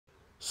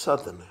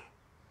Suddenly,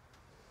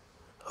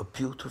 a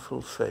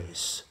beautiful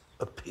face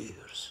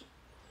appears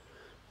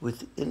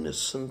with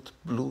innocent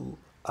blue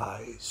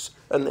eyes,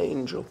 an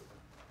angel.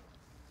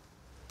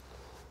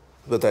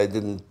 But I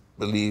didn't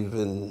believe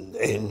in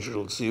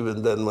angels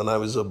even then when I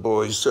was a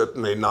boy,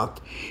 certainly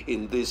not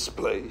in this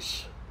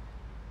place.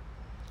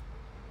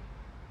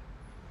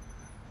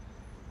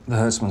 The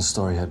Hertzman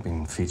story had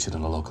been featured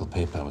in a local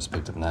paper and was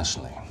picked up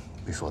nationally.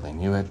 Before they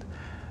knew it,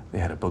 they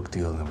had a book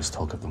deal and there was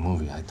talk of the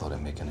movie. I thought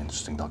I'd make an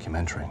interesting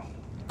documentary.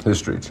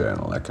 History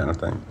Channel, that kind of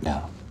thing?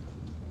 Yeah.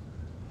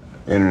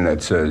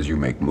 Internet says you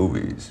make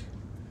movies.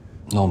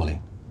 Normally.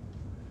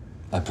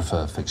 I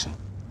prefer fiction.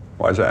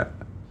 Why's that?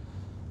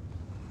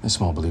 It's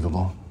more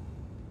believable.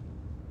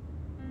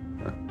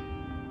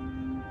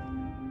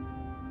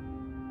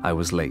 I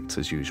was late,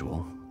 as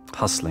usual,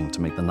 hustling to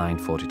make the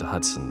 9:40 to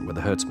Hudson, where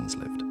the Hertzmans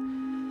lived.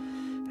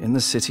 In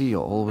the city,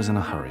 you're always in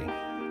a hurry.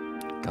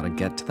 Gotta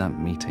get to that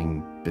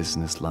meeting,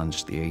 business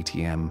lunch, the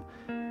ATM.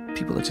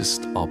 People are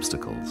just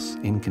obstacles,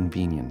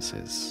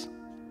 inconveniences.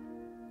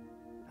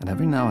 And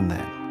every now and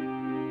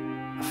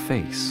then, a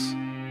face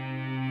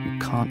you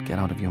can't get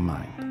out of your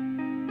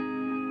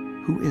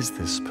mind. Who is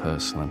this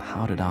person and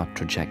how did our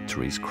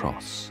trajectories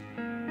cross?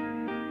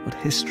 What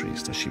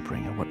histories does she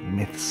bring and what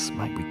myths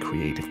might we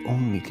create if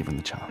only given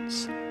the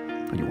chance?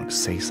 When you want to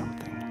say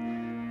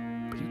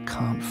something, but you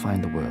can't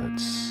find the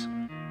words.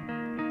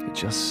 You're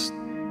just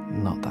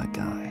not that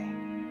guy.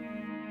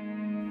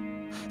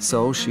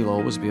 So she'll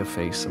always be a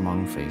face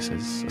among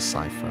faces, a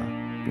cipher.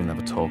 You'll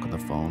never talk on the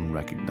phone,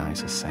 recognize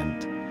her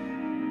scent.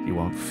 You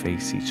won't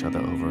face each other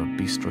over a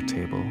bistro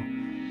table,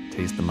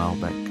 taste the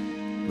Malbec,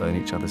 learn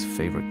each other's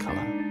favorite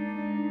color.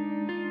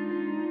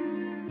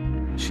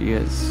 She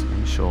is,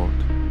 in short,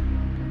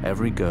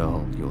 every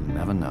girl you'll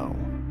never know,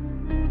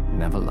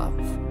 never love.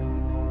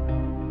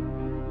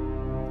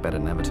 Better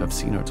never to have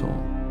seen her at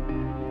all.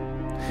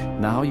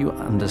 Now you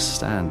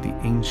understand the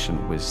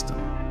ancient wisdom.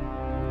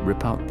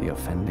 Rip out the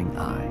offending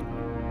eye.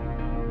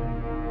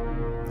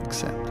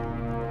 Except,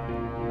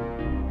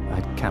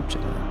 I'd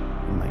captured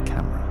her in my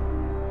camera.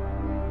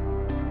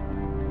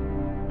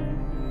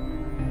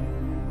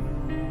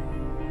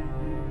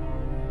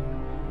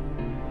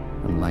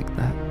 And like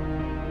that,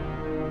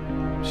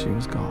 she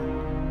was gone.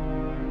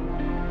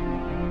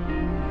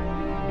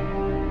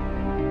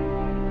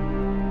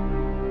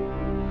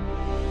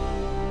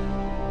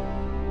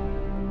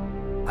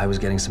 I was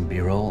getting some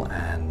B-roll,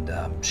 and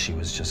she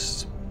was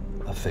just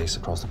a face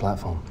across the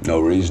platform.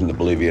 No reason to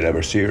believe you'd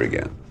ever see her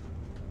again.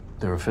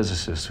 There are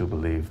physicists who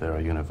believe there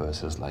are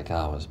universes like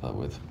ours, but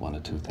with one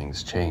or two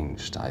things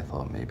changed, I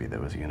thought maybe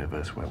there was a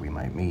universe where we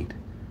might meet.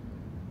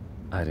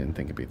 I didn't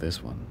think it'd be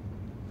this one.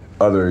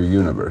 Other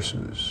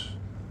universes?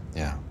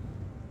 Yeah.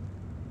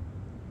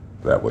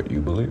 That what you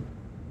believe?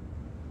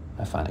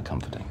 I find it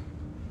comforting.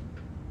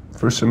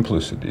 For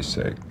simplicity's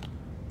sake,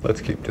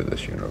 let's keep to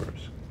this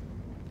universe.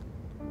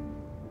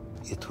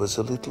 It was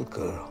a little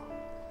girl,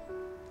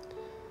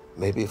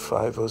 maybe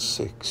 5 or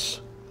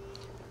 6,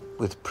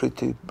 with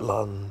pretty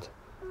blonde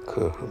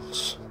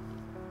curls.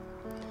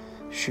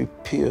 She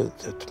peered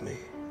at me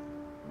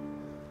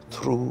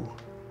through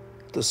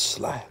the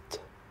slat.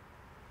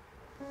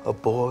 A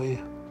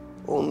boy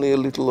only a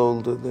little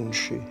older than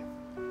she.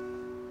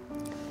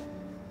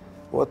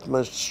 What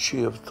must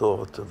she have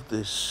thought of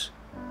this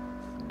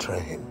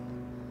train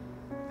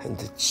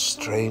and its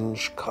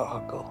strange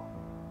cargo?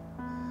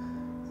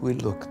 We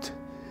looked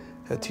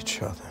at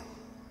each other,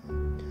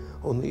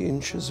 only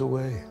inches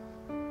away,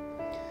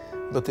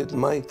 but it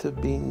might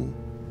have been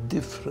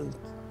different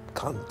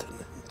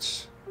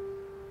continents.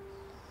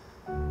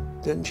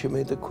 Then she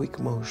made a quick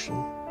motion,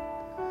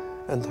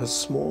 and her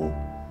small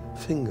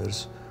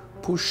fingers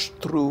pushed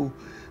through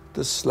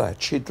the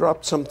slat. She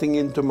dropped something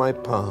into my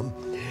palm,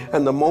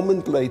 and a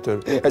moment later,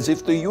 as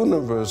if the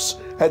universe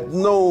had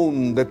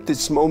known that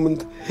this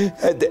moment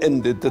had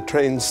ended, the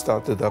train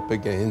started up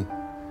again.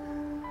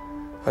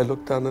 I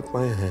looked down at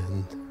my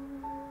hand,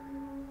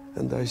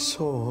 and I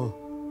saw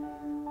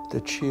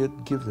that she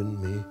had given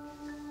me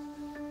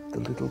the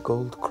little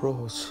gold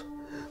cross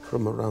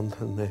from around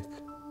her neck.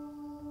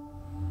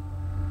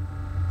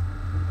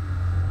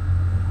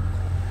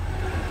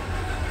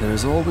 There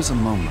is always a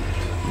moment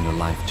when your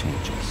life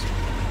changes,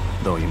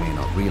 though you may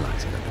not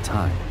realize it at the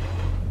time.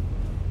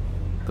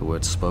 The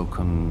words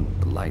spoken,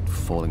 the light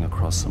falling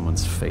across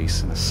someone's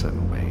face in a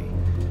certain way.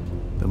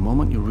 The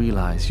moment you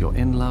realize you're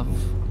in love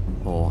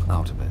or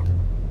out of it.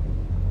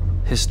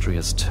 History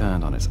has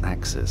turned on its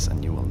axis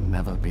and you will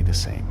never be the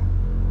same.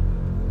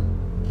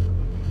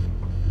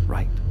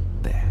 Right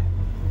there.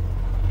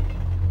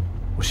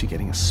 Was she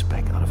getting a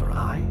speck out of her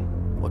eye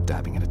or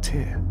dabbing at a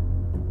tear?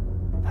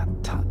 That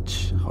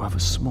touch, however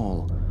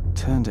small,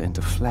 turned her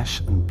into flesh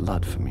and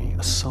blood for me,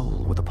 a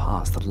soul with a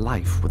past, a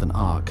life with an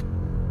arc.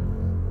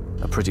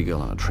 A pretty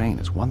girl on a train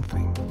is one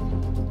thing.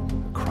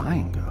 A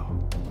crying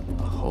girl,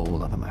 a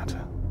whole other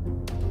matter.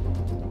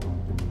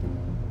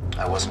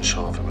 I wasn't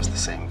sure if it was the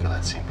same girl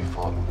I'd seen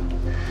before.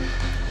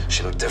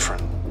 She looked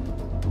different.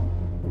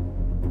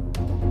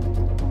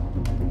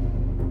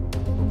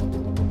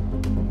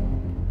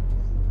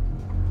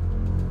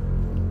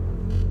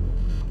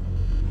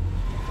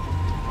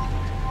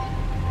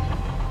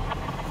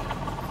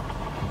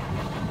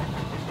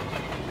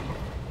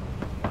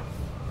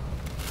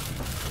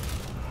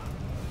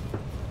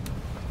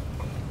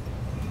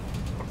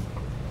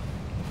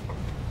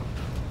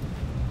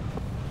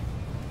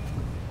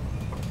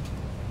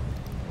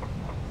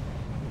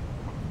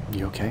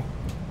 okay?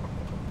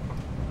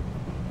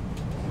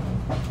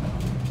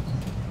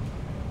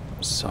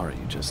 Sorry,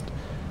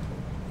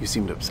 you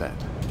seemed upset.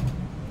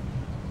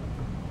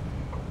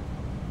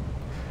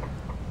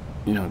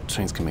 You know,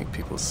 trains can make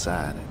people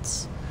sad.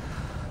 It's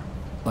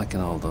like in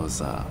all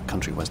those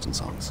country western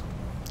songs.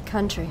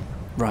 Country?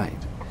 Right.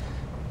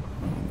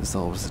 There's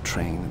always a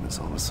train and there's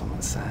always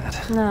someone sad.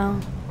 No.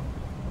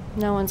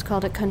 No one's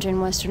called it country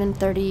and western in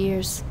 30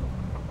 years.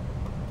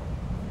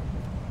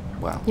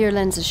 Well, Your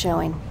lens is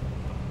showing.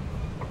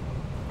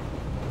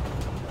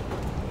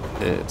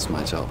 it's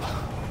my job.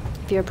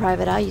 If you're a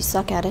private eye, you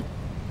suck at it.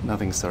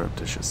 Nothing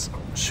surreptitious.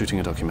 Shooting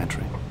a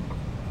documentary.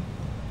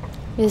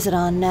 Is it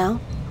on now?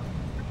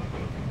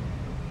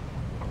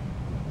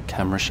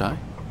 Camera shy?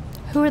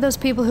 Who are those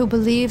people who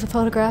believe a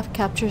photograph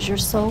captures your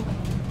soul?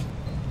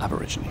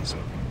 Aborigines.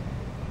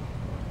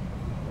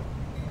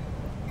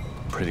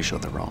 Pretty sure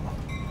they're wrong.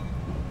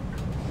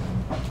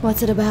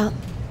 What's it about?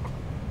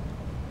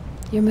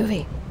 Your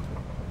movie.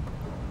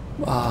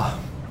 I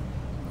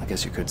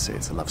guess you could say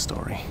it's a love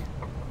story.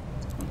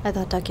 I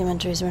thought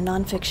documentaries were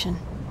nonfiction.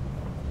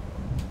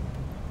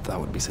 That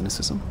would be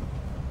cynicism.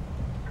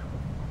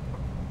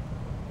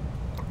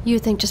 You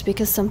think just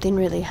because something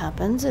really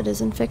happens, it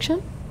isn't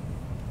fiction?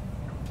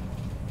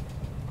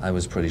 I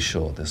was pretty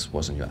sure this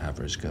wasn't your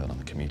average girl on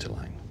the commuter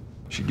line.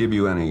 She give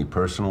you any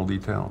personal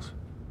details?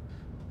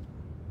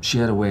 She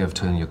had a way of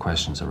turning your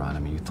questions around. I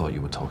mean, you thought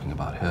you were talking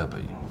about her,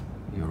 but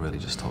you were really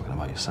just talking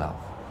about yourself.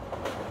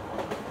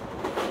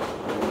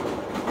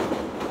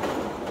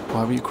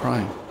 Why were you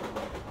crying?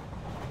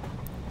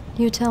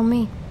 You tell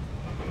me.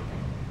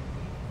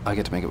 I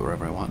get to make it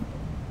wherever I want.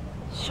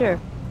 Sure.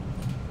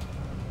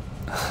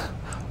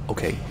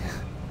 Okay.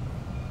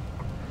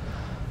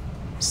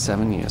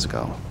 7 years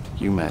ago,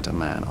 you met a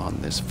man on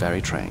this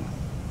very train.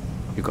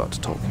 You got to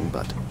talking,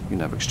 but you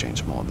never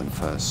exchanged more than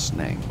first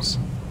names.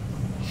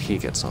 He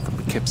gets off at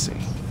Poughkeepsie.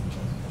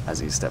 As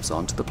he steps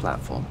onto the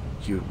platform,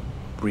 you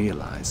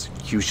realize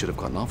you should have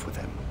gotten off with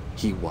him.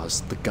 He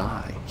was the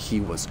guy. He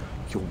was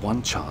your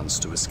one chance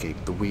to escape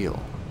the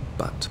wheel.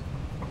 But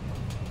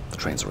the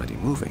train's already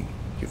moving.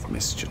 You've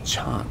missed your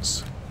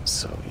chance.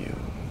 So you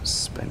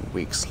spend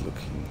weeks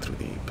looking through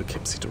the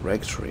Poughkeepsie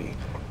directory,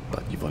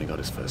 but you've only got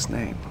his first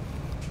name.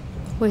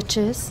 Which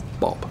is?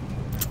 Bob,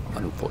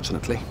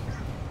 unfortunately.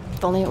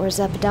 If only it were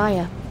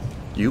Zebediah.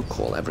 You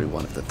call every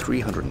one of the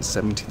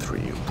 373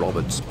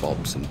 Roberts,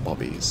 Bobs, and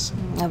Bobbies.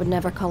 I would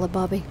never call it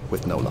Bobby.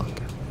 With no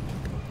luck.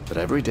 But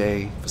every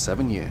day for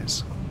 7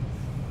 years,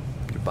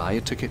 you buy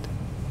a ticket,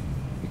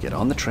 you get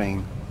on the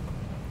train,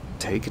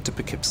 take it to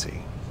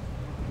Poughkeepsie,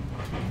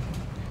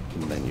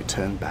 and then you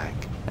turn back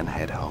and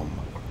head home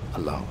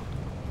alone.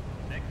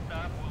 Next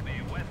stop will be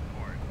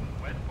Westport.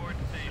 Westport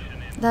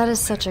Station in... That is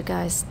such a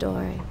guy's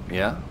story.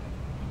 Yeah?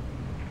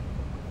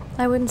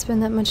 I wouldn't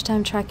spend that much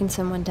time tracking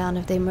someone down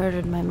if they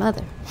murdered my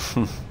mother.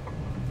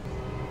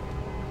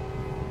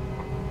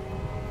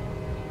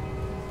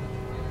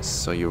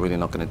 So you're really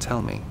not going to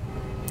tell me?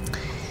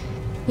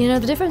 You know,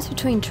 the difference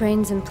between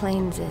trains and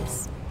planes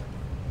is...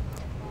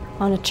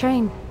 on a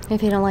train,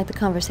 if you don't like the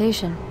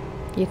conversation,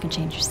 you can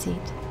change your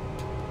seat.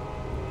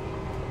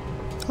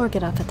 Or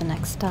get off at the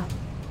next stop.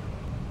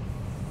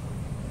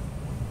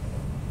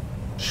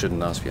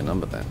 Shouldn't ask for your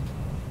number then.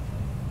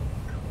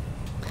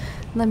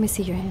 Let me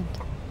see your hand.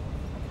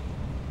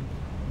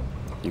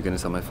 You gonna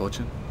sell my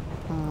fortune?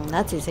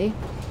 That's easy.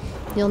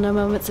 You'll know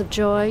moments of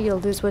joy, you'll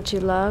lose what you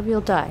love, you'll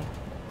die.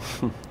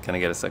 Can I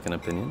get a second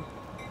opinion?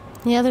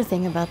 The other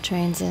thing about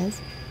trains is,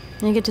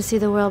 you get to see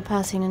the world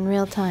passing in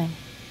real time.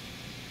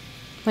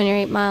 When you're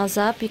 8 miles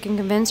up, you can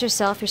convince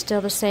yourself you're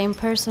still the same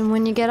person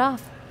when you get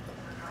off.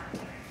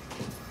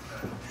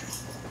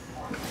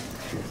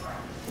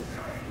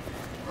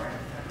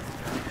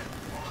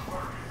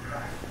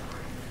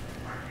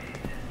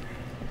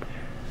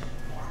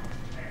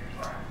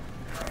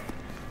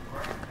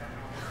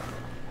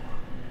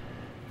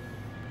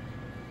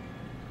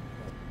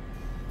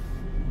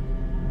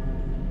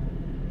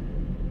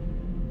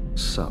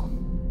 So,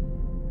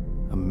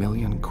 1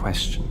 million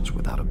questions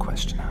without a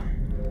questioner.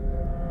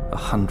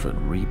 100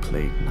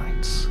 replayed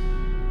nights.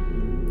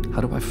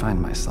 How do I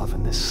find myself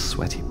in this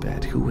sweaty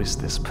bed? Who is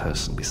this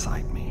person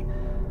beside me?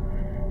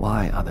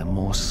 Why are there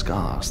more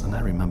scars than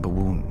I remember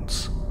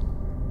wounds?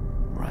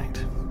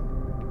 Right.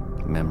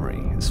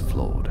 Memory is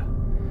flawed.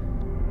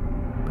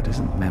 But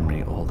isn't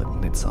memory all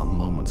that knits our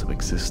moments of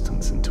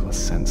existence into a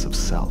sense of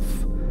self?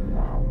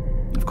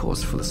 Of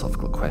course,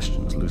 philosophical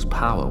questions lose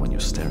power when you're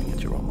staring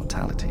at your own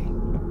mortality.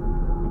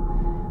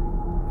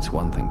 It's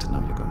one thing to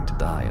know you're going to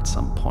die at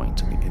some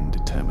point in the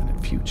indeterminate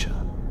future.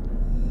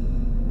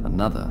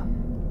 Another,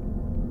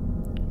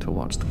 to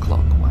watch the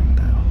clock wind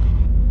down.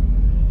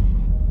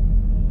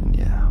 And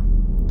yeah,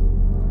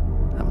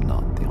 I'm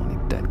not the only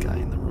dead guy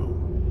in the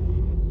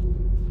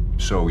room.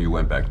 So you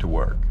went back to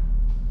work,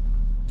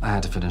 I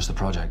had to finish the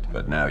project.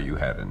 but now you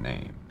had a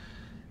name.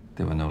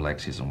 There were no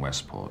Lexis in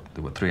Westport.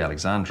 There were 3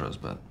 Alexandras,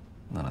 but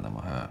none of them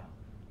were her.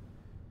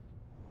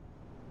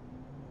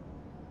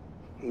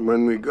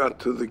 When we got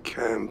to the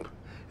camp,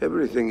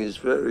 everything is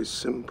very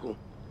simple.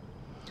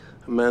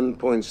 A man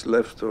points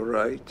left or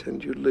right,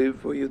 and you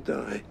live or you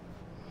die.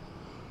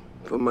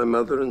 For my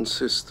mother and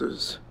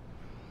sisters,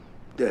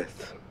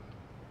 death.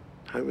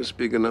 I was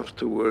big enough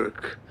to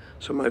work,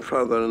 so my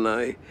father and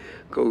I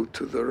go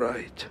to the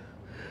right.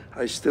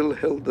 I still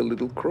held the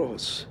little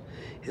cross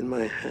in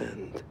my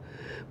hand,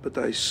 but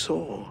I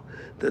saw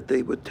that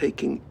they were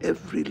taking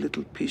every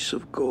little piece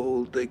of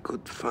gold they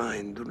could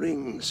find.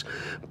 Rings,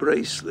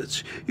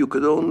 bracelets. You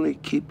could only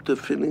keep the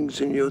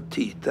fillings in your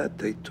teeth. That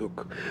they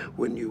took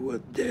when you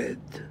were dead.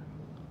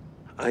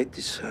 I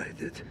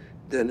decided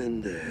then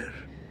and there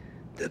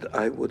that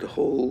I would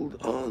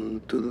hold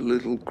on to the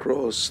little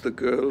cross the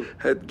girl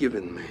had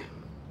given me,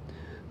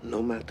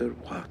 no matter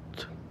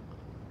what.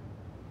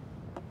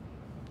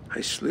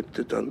 I slipped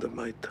it under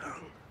my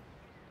tongue.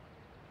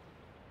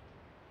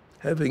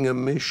 Having a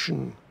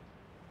mission,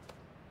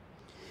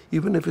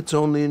 even if it's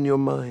only in your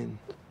mind,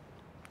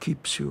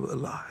 keeps you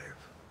alive.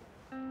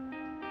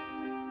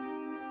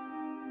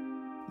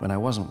 When I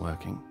wasn't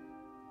working,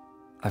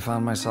 I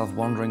found myself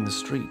wandering the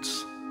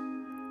streets.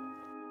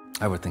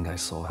 I would think I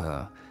saw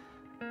her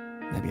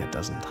maybe a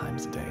dozen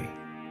times a day.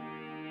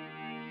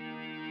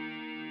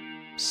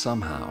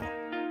 Somehow,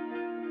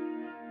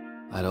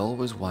 I'd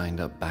always wind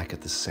up back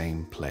at the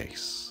same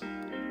place.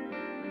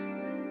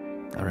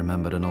 I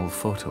remembered an old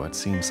photo I'd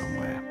seen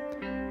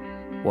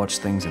somewhere.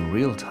 Watched things in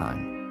real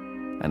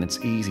time, and it's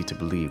easy to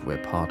believe we're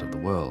part of the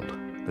world,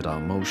 that our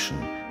motion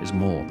is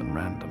more than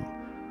random,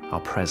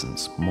 our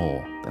presence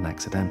more than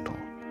accidental.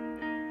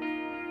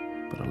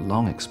 But a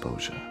long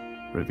exposure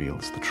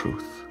reveals the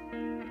truth.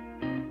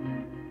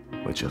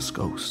 We're just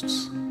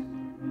ghosts,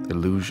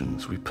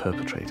 illusions we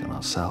perpetrate on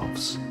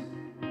ourselves.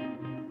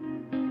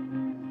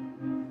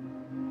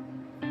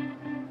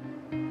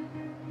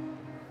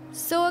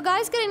 So a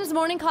guy's getting his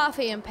morning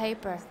coffee and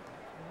paper.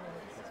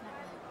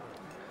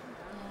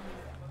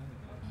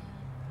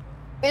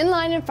 In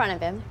line in front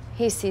of him,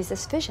 he sees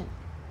this vision.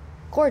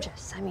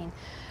 Gorgeous, I mean,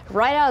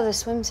 right out of the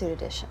swimsuit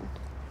edition.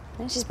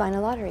 And she's buying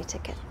a lottery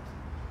ticket.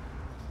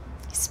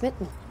 He's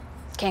smitten.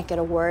 Can't get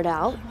a word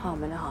out.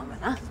 Homina,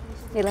 homina.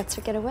 He lets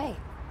her get away.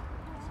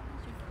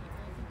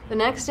 The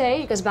next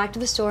day, he goes back to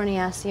the store and he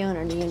asks the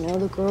owner, do you know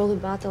the girl who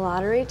bought the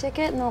lottery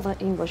ticket? And all the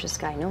English this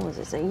guy knows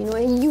is that, you know,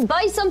 you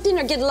buy something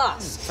or get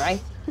lost, right?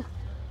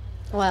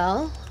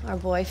 Well, our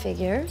boy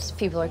figures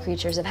people are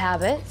creatures of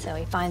habit, so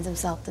he finds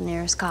himself the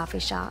nearest coffee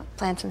shop,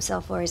 plants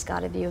himself where he's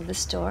got a view of the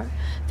store,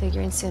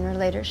 figuring sooner or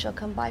later she'll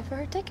come by for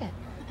her ticket.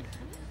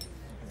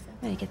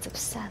 And he gets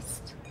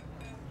obsessed.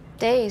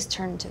 Days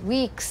turn to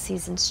weeks,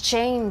 seasons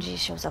change, he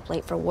shows up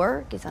late for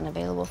work, he's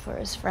unavailable for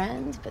his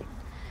friends, but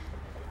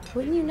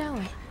wouldn't you know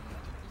it?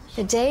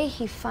 The day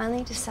he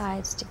finally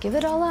decides to give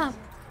it all up,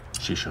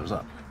 She shows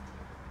up.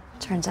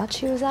 turns out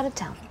she was out of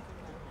town.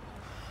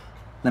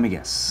 Let me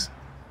guess.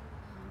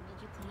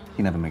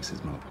 He never makes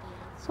his move.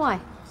 Why?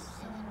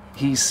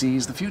 He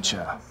sees the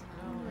future.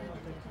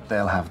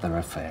 They'll have their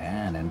affair,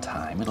 and in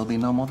time, it'll be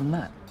no more than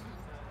that.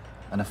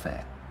 An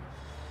affair.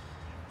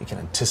 He can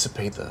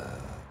anticipate the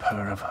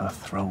purr of her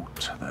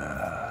throat,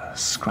 the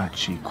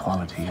scratchy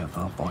quality of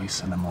her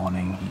voice in the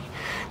morning. He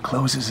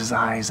closes his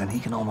eyes, and he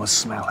can almost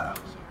smell her.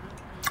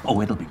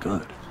 Oh, it'll be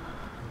good.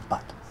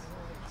 But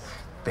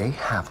they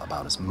have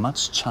about as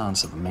much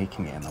chance of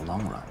making it in the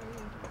long run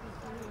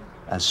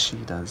as she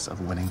does of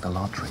winning the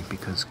lottery,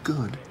 because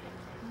good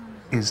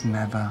is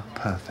never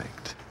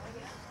perfect.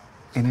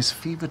 In his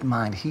fevered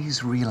mind,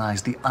 he's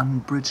realized the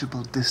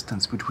unbridgeable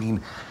distance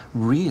between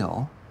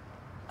real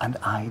and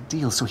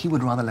ideal, so he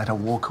would rather let her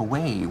walk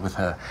away with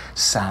her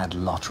sad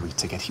lottery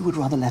ticket. He would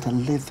rather let her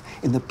live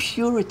in the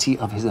purity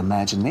of his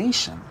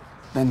imagination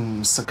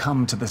than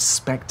succumb to the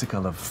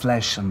spectacle of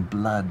flesh and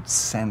blood,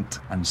 scent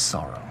and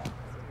sorrow.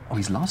 Oh,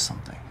 he's lost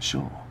something,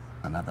 sure.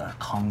 Another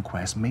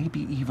conquest,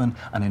 maybe even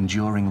an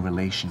enduring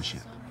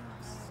relationship.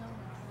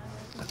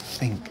 But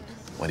think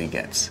what he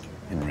gets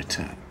in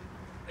return.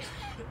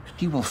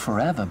 He will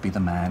forever be the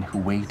man who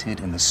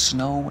waited in the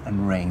snow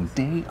and rain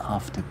day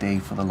after day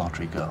for the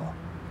lottery girl.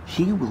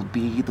 He will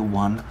be the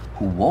one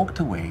who walked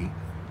away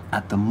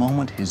at the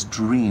moment his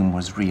dream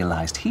was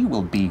realized. He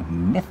will be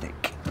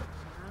mythic.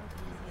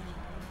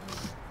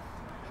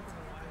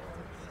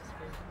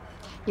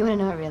 You want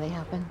to know what really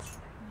happens?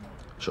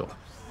 Sure.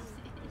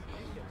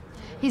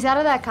 He's out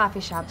of that coffee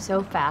shop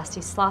so fast,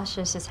 he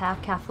sloshes his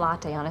half-calf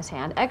latte on his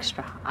hand,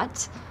 extra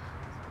hot.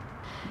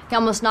 He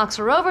almost knocks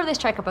her over, they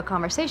strike up a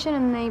conversation,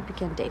 and they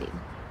begin dating.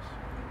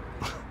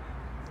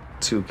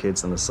 2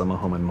 kids in a summer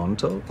home in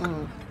Montauk?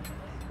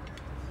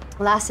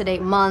 Lasted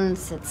 8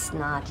 months, it's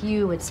not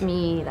you, it's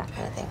me, that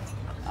kind of thing.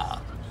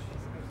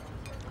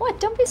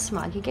 What? Don't be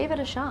smug, he gave it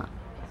a shot.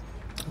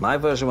 My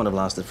version would have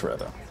lasted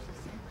forever.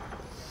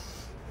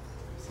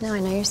 Now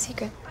I know your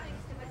secret.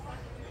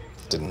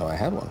 Didn't know I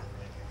had one.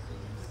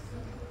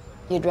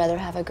 You'd rather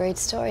have a great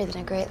story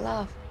than a great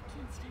love.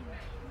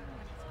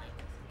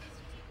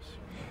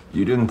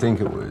 You didn't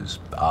think it was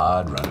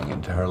odd running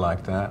into her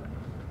like that?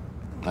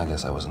 I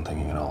guess I wasn't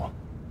thinking at all.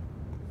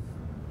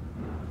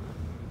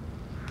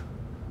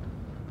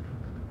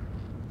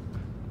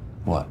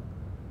 What?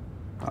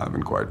 I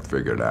haven't quite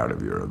figured out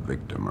if you're a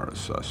victim or a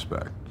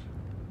suspect.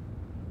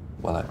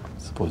 Well, I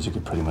suppose you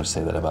could pretty much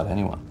say that about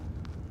anyone.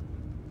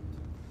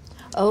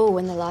 Oh,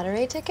 win the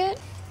lottery ticket?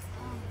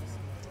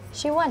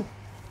 She won.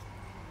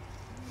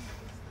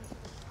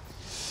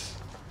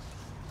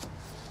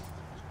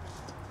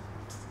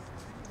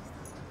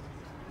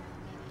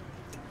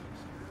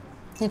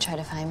 You try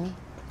to find me?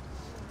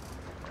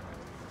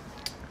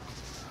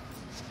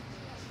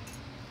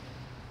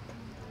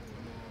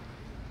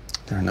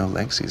 There are no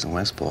Lexies in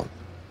Westport.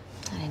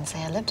 I didn't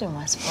say I lived in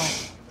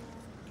Westport.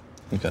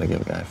 You gotta give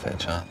a guy a fair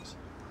chance.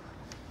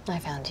 I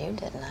found you,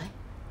 didn't I?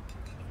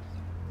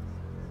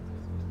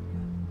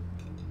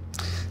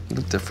 You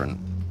look different.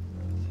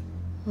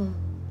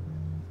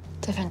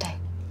 Different day.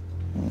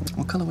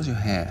 What color was your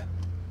hair?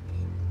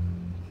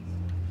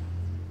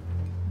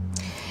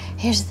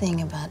 Here's the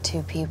thing about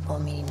two people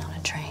meeting on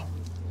a train.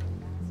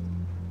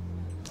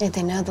 If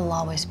they know they'll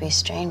always be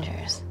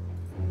strangers,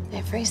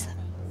 it frees them.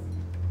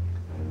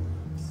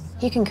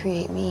 You can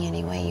create me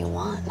any way you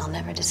want, and I'll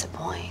never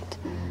disappoint.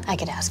 I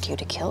could ask you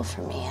to kill for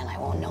me, and I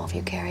won't know if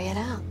you carry it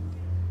out.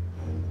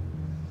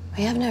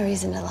 We have no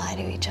reason to lie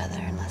to each other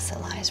unless the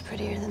lie is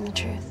prettier than the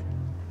truth.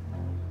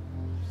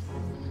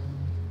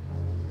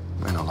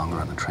 We're no longer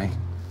on the train.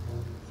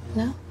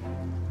 No?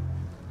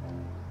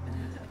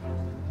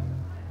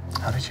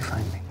 How did you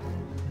find me?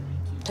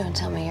 Don't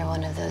tell me you're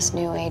one of those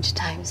new age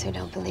types who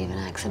don't believe in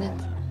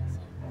accidents.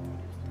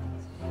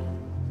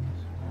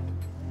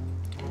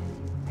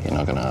 You're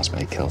not gonna ask me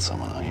to kill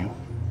someone, are you?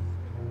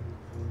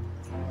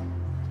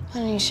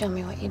 Why don't you show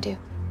me what you do?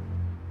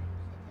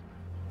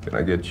 Can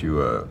I get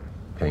you a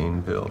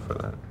pain pill for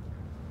that?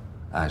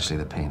 Actually,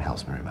 the pain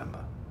helps me remember.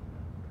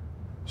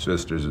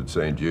 Sisters at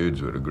St.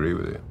 Jude's would agree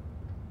with you.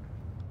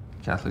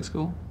 Catholic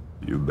school?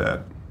 You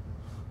bet.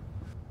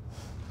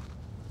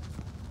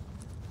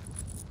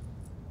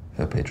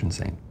 Her patron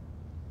saint.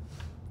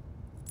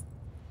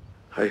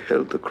 I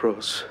held the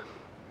cross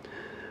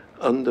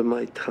under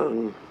my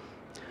tongue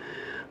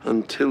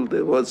until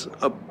there was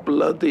a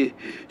bloody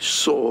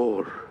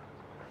sore.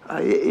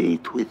 I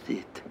ate with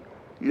it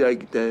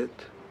like that.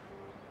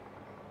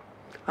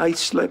 I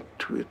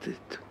slept with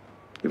it.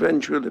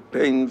 Eventually,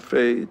 pain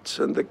fades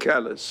and the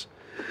callus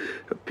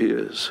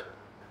appears.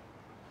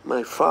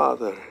 My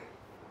father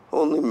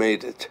only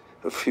made it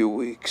a few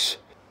weeks.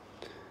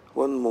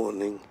 One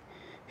morning,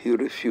 he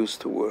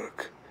refused to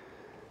work,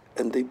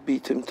 and they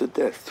beat him to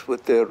death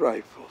with their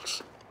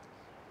rifles.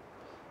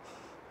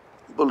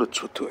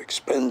 Bullets were too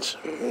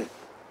expensive.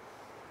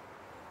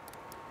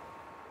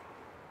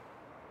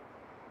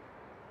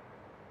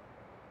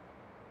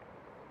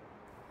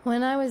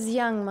 When I was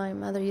young, my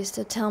mother used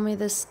to tell me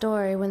this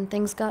story when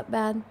things got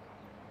bad.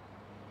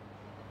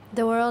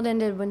 The world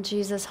ended when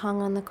Jesus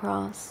hung on the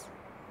cross,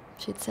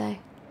 she'd say.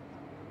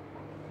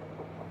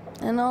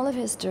 And all of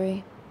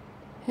history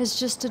is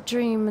just a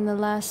dream in the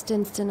last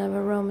instant of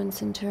a Roman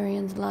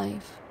centurion's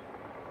life.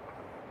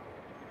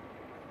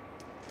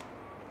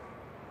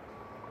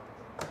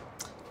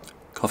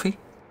 Coffee?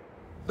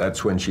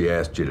 That's when she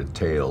asked you to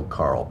tail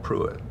Carl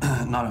Pruitt.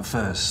 Not at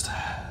first.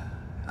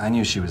 I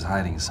knew she was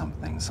hiding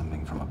something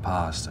from her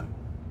past. And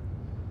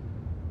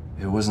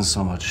it wasn't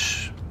so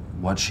much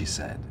what she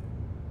said.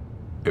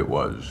 It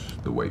was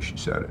the way she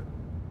said it.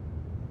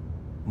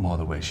 More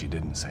the way she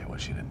didn't say what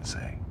she didn't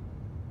say.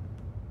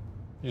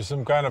 You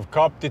some kind of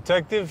cop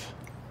detective?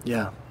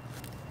 Yeah.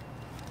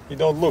 You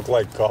don't look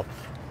like cop.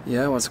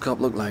 Yeah, what's a cop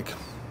look like?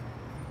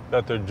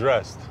 Better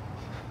dressed.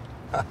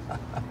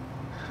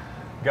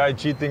 Guy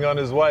cheating on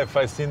his wife,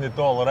 I seen it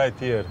all right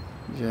here.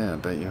 Yeah, I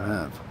bet you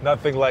have.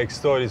 Nothing like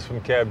stories from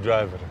cab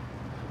driver.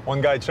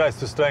 One guy tries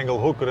to strangle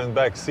hooker in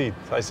back seat.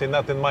 I say,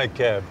 not in my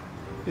cab.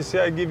 You see,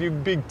 I give you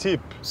big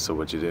tip. So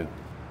what'd you do?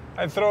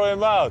 I throw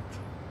him out.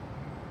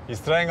 He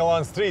strangle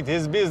on street,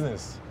 his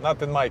business.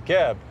 Not in my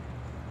cab.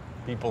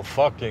 People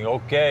fucking,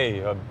 okay,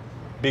 a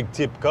big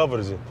tip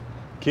covers it.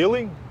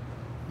 Killing?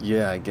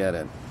 Yeah, I get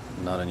it.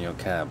 Not in your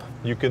cab.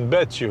 You can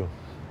bet you.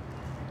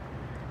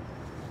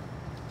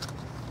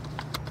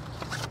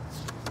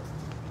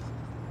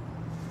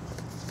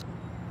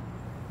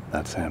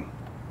 That's him.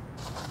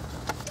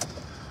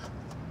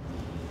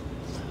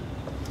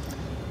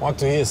 Want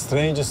to hear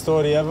strangest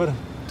story ever?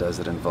 Does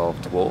it involve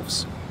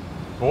dwarves?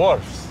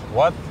 Dwarfs.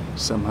 What?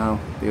 Somehow,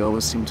 they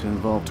always seem to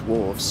involve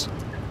dwarves.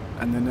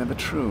 And they're never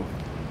true.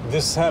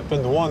 This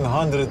happened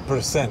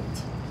 100%.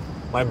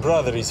 My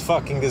brother is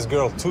fucking this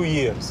girl 2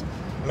 years.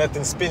 Met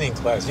in spinning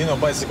class. You know,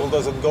 bicycle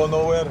doesn't go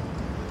nowhere.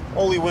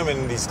 Only women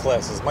in these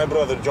classes. My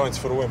brother joins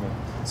for women.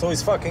 So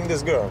he's fucking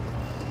this girl.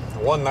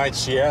 One night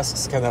she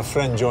asks, can a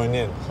friend join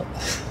in?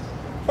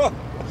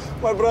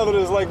 My brother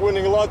is like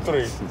winning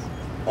lottery.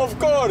 Of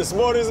course,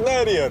 more is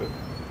merrier.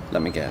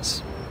 Let me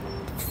guess.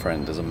 The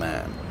friend is a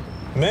man.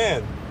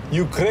 Man,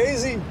 you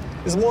crazy?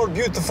 Is more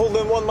beautiful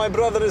than one my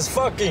brother is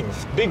fucking.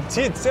 Big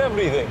tits,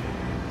 everything.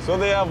 So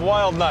they have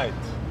wild night.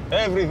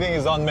 Everything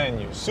is on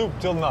menu, soup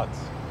till nuts.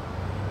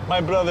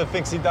 My brother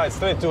thinks he died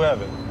straight to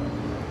heaven.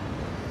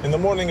 In the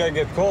morning I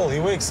get call, he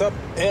wakes up,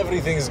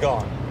 everything's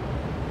gone.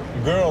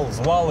 Girls,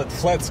 wallet,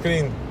 flat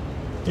screen.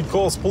 He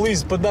calls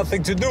police, but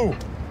nothing to do.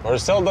 Her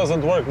cell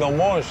doesn't work no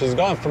more. She's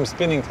gone from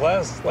spinning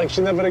class like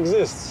she never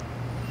exists.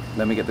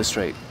 Let me get this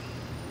straight.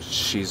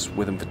 She's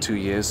with him for 2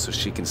 years so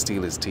she can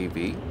steal his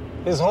TV?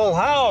 His whole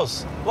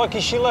house.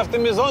 Lucky she left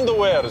him his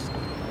underwears.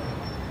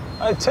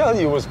 I tell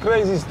you, it was a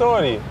crazy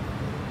story.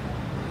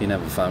 He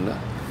never found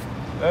her?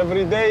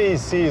 Every day he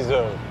sees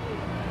her.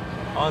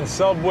 On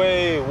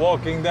subway,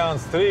 walking down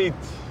street.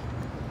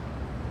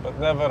 But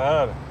never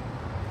her.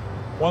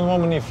 One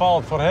woman he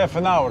followed for half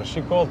an hour.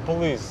 She called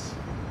police.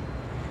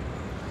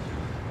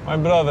 My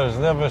brother's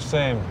never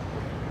same.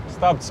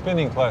 Stopped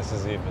spinning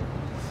classes even.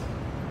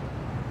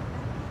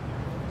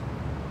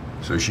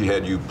 So she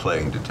had you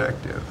playing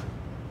detective?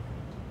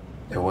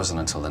 It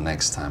wasn't until the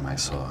next time I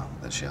saw her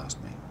that she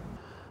asked me.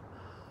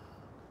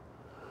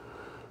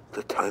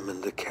 The time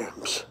in the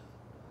camps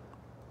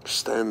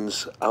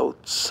stands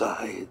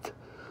outside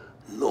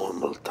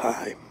normal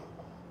time.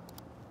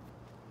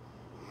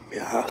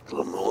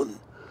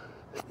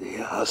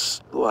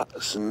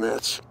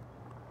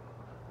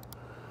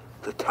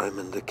 The time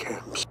in the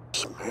camps,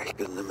 the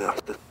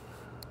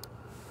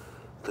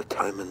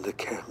time in the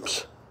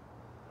camps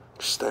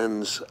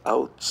stands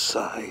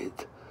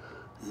outside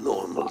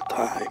normal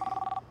time.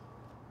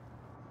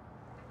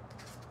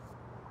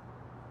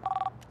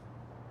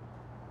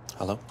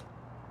 Hello?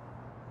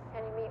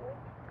 Can you meet me?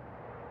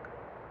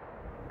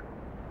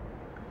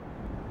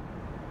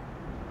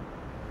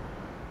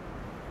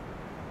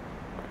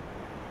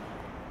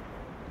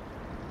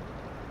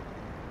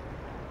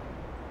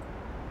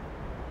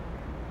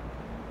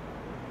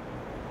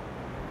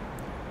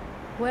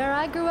 Where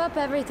I grew up,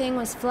 everything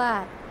was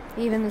flat,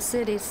 even the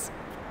cities.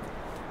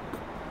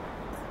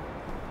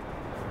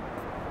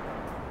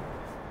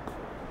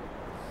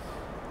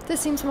 This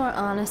seems more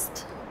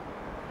honest.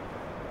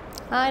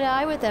 Eye to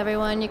eye with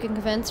everyone, you can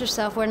convince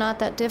yourself we're not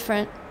that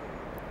different.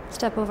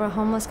 Step over a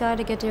homeless guy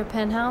to get to your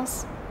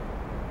penthouse.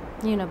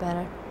 You know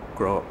better.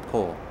 Grow up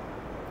poor.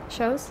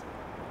 Shows?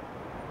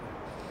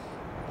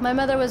 My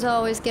mother was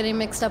always getting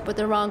mixed up with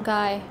the wrong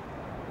guy.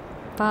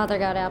 Father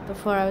got out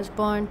before I was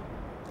born.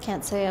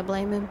 Can't say I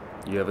blame him.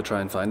 You ever try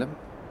and find him?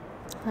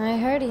 I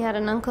heard he had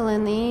an uncle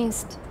in the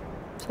East.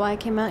 That's why I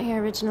came out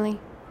here originally.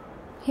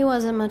 He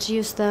wasn't much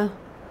use, though.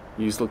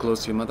 You still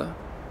close to your mother?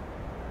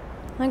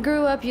 I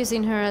grew up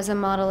using her as a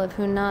model of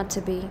who not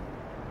to be.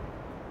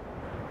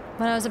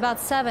 When I was about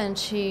 7,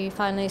 she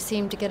finally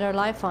seemed to get her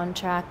life on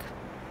track.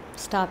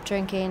 Stopped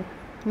drinking.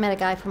 Met a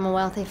guy from a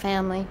wealthy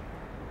family.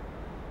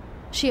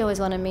 She always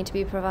wanted me to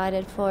be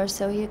provided for,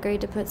 so he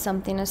agreed to put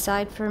something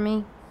aside for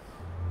me.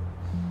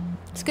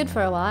 It's good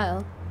for a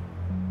while.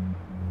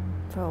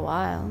 For a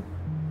while.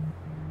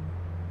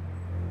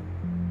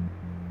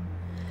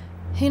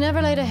 He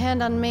never laid a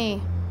hand on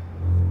me.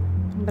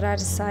 But I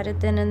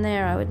decided then and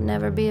there I would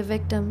never be a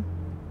victim.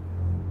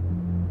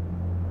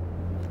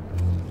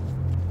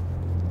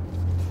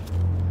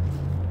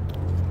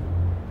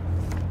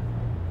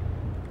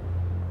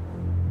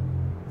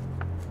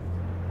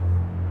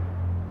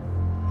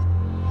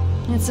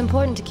 It's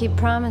important to keep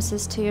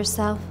promises to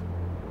yourself.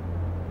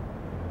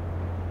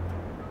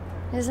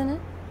 Isn't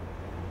it?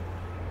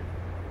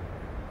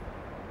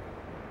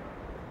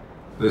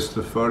 This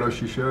the photo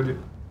she showed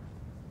you?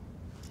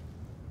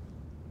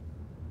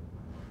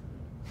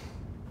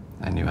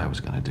 I knew I was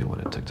going to do what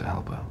it took to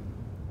help her.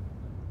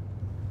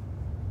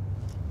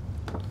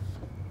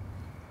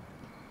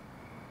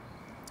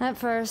 At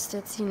first,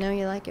 it's you know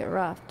you like it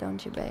rough,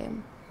 don't you,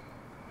 babe?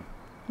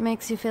 It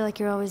makes you feel like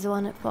you're always the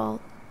one at fault.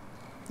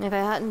 If I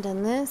hadn't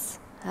done this,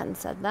 hadn't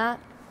said that.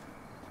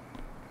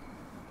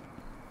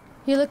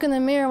 You look in the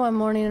mirror one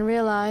morning and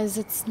realize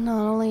it's not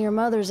only your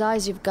mother's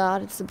eyes you've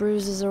got, it's the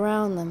bruises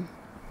around them.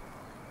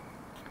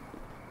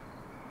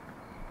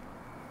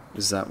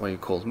 Is that why you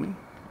called me?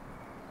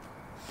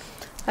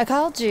 I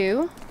called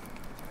you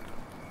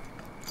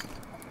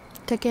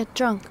to get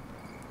drunk.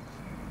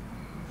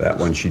 That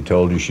when she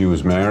told you she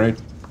was married?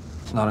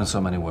 Not in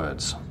so many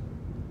words.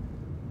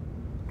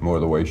 More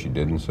the way she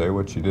didn't say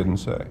what she didn't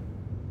say.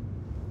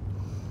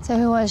 So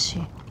who was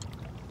she?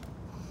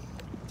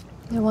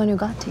 The one who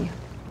got to you.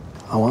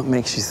 What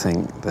makes you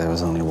think there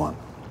was only one?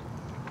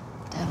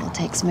 Devil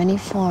takes many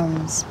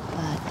forms,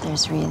 but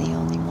there's really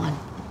only one.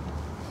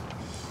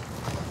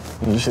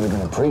 You should have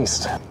been a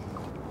priest.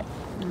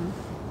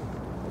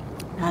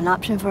 Not an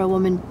option for a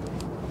woman.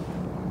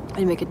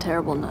 I'd make a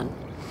terrible nun.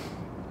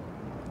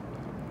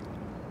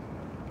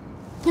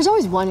 There's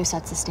always one who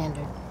sets the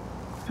standard.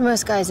 For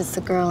most guys, it's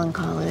the girl in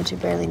college who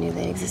barely knew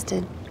they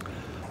existed.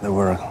 There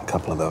were a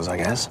couple of those, I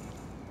guess.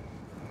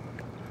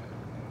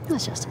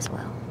 That's just as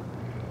well.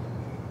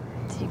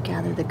 If you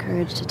gathered the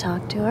courage to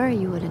talk to her,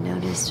 you would have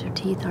noticed her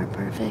teeth aren't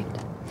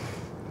perfect.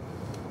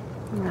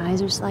 Her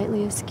eyes are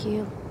slightly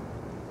askew.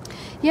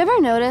 You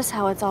ever notice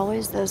how it's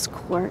always those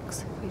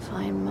quirks we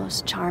find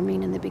most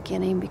charming in the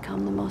beginning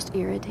become the most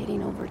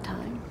irritating over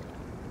time?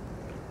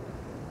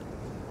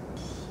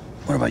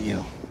 What about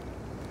you?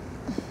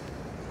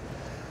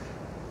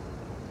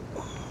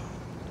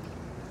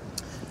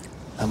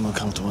 I'm more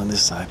comfortable on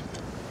this side.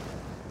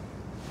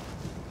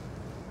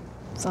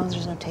 As long as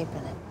there's no tape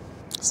in it.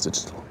 It's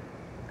digital.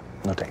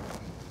 No tape.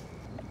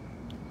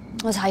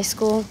 It was high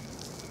school.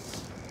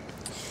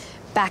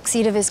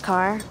 Backseat of his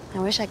car. I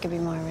wish I could be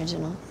more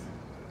original.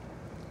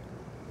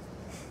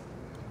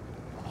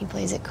 He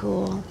plays it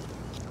cool,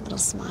 a little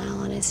smile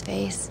on his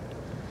face.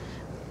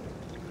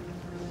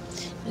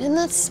 But in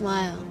that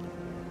smile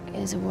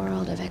is a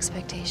world of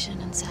expectation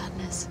and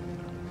sadness.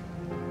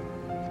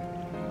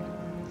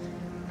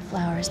 The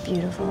flower is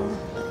beautiful,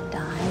 but it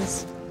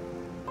dies.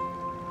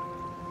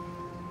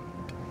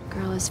 The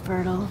girl is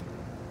fertile,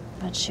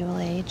 but she will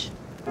age.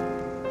 You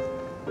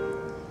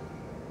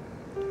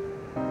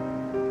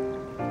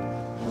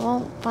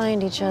won't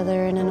find each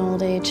other in an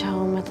old age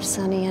home at the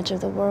sunny edge of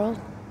the world.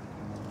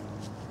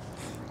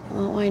 You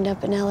won't wind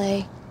up in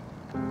LA.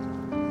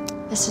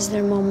 This is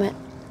their moment,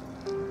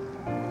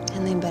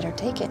 and they better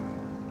take it.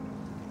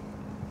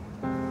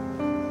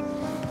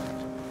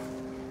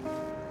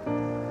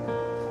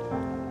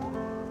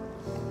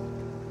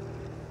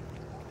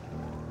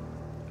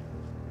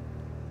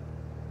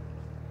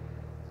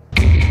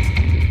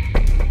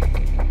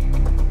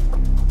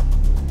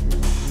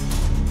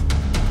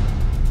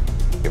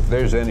 If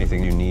there's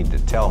anything you need to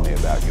tell me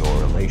about your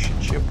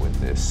relationship with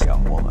this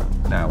young woman,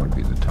 now would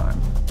be the time.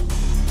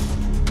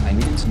 I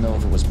needed to know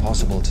if it was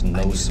possible to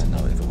know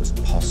someone. If it was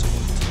possible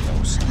to know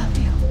I someone. love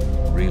you.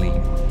 Really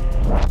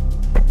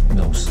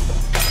know someone.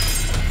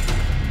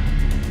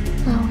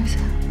 I always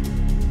have.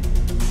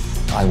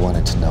 I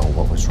wanted to know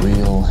what was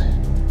real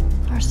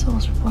Our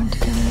souls were born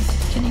together at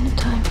the beginning of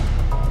time.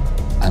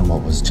 and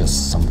what was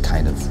just some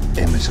kind of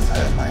image of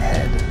her in my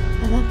head.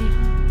 I love you.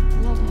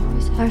 I love you. I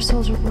always have. Our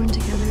souls were born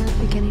together at the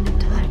beginning of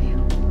time. I love you.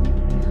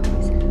 I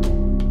always have.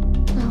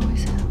 I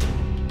always have.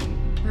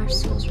 Our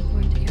souls were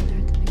born together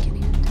at the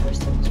beginning of time. Our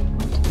souls were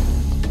born together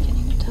at the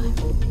beginning of time.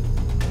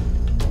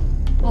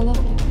 I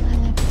love you. I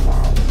love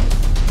you.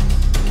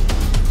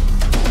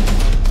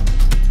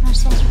 Our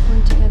souls were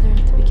born together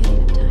at the beginning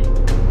of time.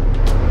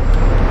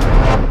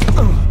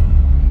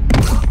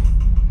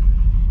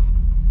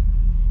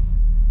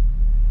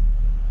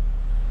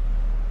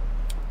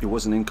 It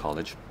wasn't in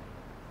college.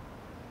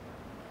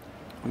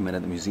 We met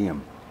at the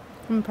museum.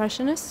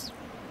 Impressionists?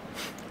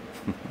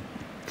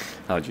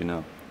 How'd you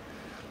know?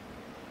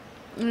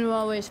 You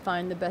always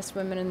find the best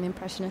women in the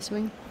Impressionist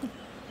wing.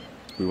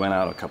 We went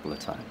out a couple of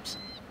times.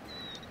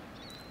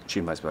 She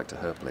invites me back to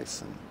her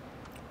place, and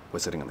we're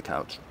sitting on the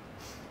couch.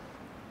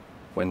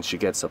 When she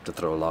gets up to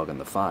throw a log on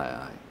the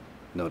fire, I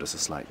notice a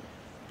slight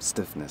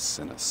stiffness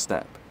in her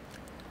step.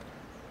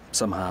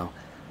 Somehow,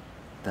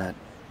 that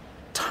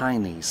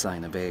tiny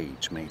sign of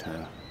age made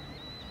her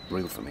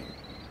real for me.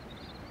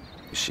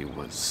 She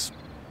was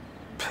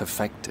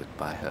perfected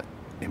by her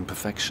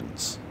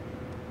imperfections.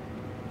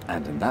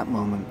 And in that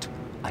moment,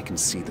 I can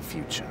see the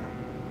future.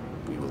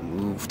 We will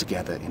move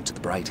together into the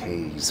bright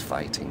haze,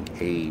 fighting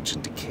age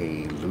and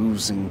decay,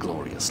 losing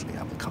gloriously.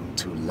 I will come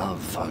to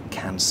love her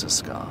cancer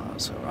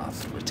scars, her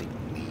arthritic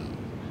knee.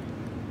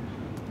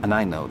 And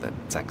I know that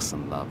sex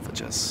and love are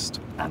just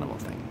animal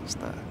things,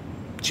 the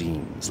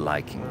genes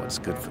liking what's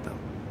good for them.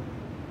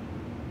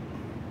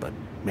 But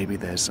maybe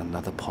there's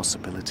another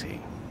possibility.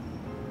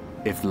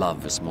 If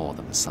love is more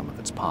than the sum of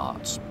its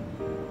parts,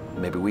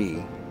 maybe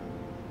we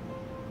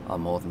are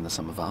more than the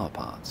sum of our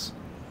parts.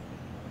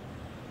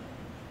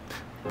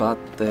 But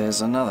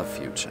there's another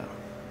future.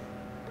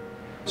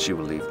 She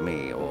will leave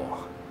me,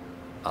 or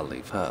I'll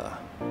leave her.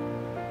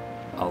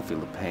 I'll feel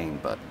the pain,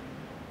 but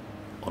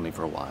only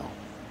for a while.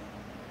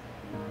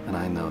 And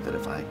I know that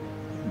if I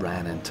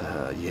ran into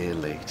her a year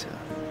later,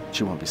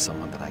 she won't be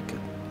someone that I could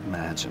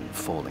imagine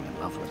falling in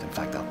love with. In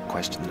fact, I'll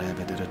question that I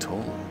ever did at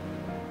all.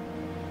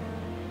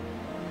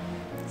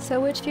 So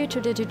which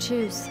future did you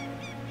choose?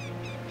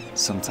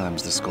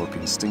 Sometimes the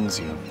scorpion stings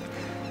you,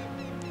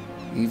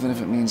 even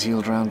if it means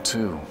you'll drown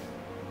too.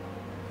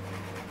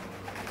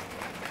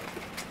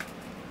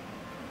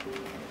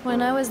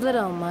 When I was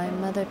little, my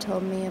mother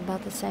told me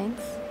about the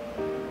saints.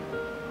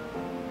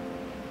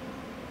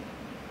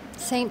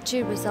 St.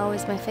 Jude was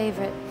always my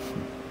favorite.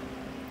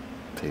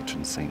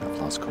 Patron saint of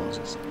lost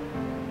causes.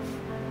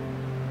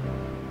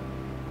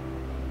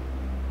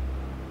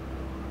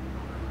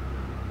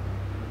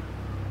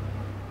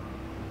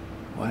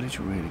 Why did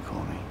you really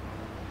call me?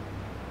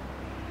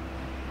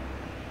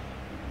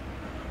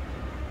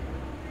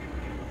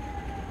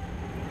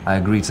 I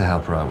agreed to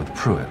help her out with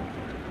Pruitt,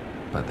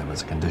 but there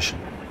was a condition.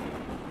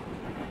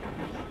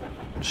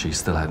 She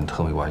still hadn't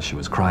told me why she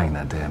was crying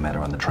that day I met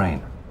her on the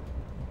train.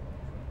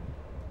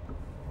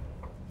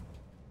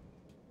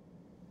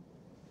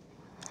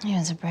 He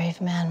was a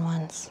brave man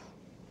once.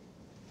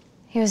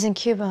 He was in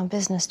Cuba on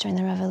business during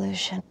the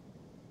revolution.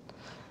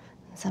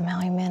 And somehow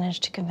he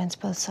managed to convince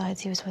both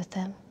sides he was with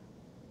them.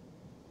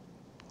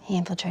 He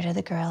infiltrated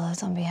the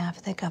guerrillas on behalf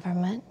of the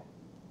government,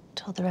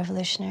 told the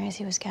revolutionaries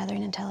he was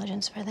gathering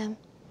intelligence for them.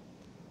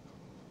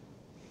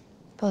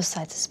 Both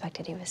sides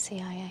suspected he was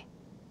CIA.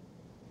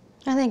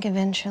 I think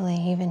eventually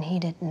even he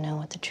didn't know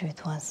what the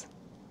truth was.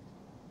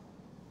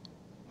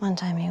 One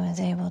time he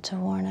was able to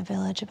warn a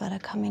village about a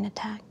coming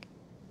attack.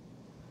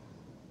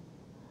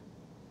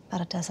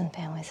 About a dozen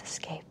families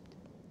escaped.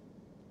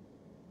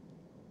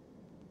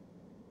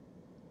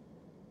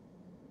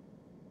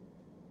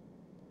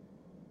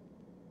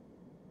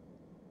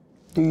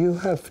 Do you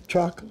have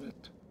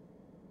chocolate?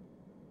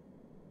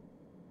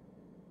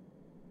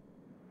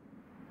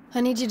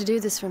 I need you to do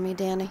this for me,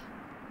 Danny.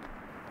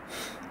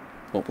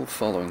 What will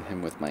following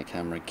him with my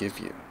camera give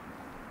you?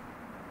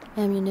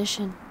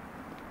 Ammunition.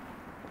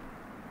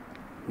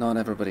 Not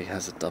everybody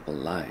has a double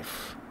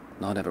life.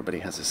 Not everybody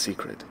has a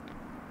secret.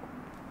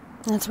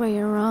 That's where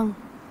you're wrong.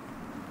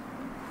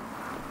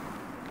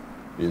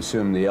 You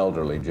assume the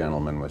elderly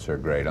gentleman was her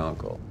great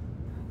uncle.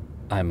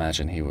 I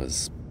imagine he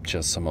was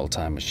just some old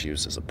timer she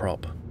used as a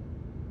prop.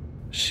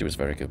 She was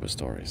very good with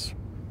stories.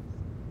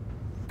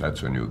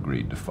 That's when you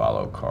agreed to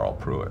follow Carl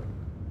Pruitt.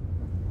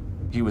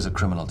 He was a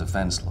criminal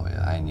defense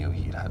lawyer. I knew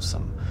he'd have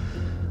some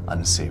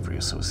unsavory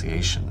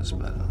associations,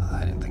 but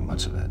I didn't think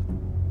much of it.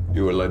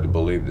 You were led to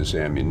believe this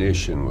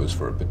ammunition was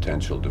for a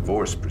potential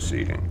divorce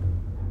proceeding.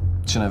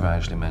 She never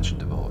actually mentioned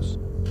divorce.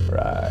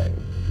 Right.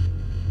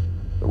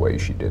 The way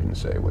she didn't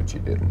say what she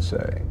didn't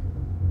say.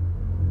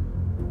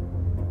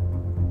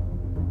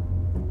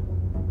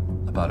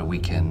 About a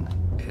week in,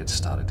 it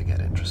started to get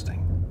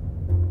interesting.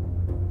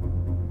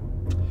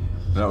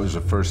 That was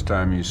the first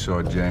time you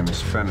saw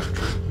James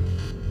Fennetree.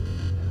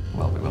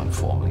 Well, we weren't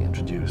formally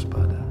introduced,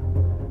 but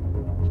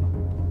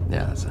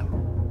yeah, that's him.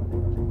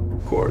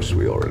 Of course,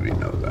 we already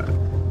know that.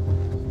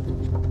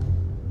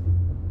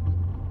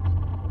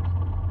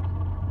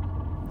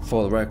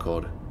 For the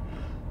record,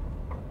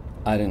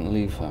 I didn't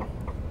leave her.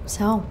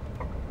 So,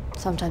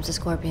 sometimes a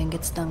scorpion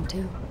gets stung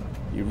too.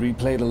 You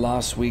replay the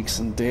last weeks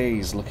and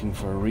days looking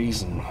for a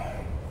reason.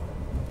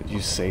 Did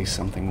you say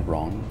something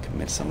wrong?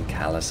 Commit some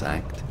callous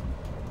act?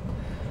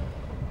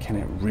 Can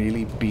it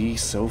really be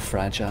so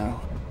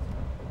fragile?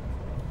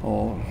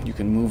 Or you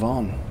can move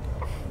on.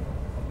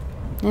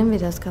 Envy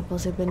those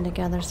couples who've been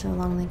together so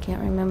long they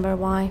can't remember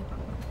why.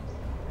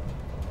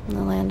 In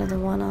the land of the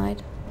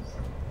one-eyed,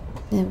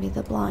 envy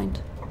the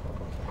blind.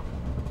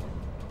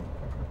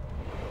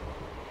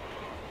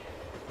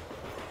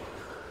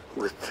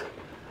 With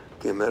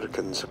the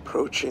Americans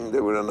approaching, they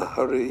were in a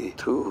hurry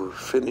to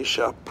finish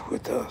up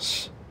with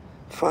us.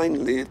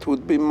 Finally, it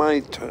would be my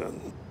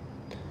turn.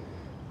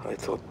 I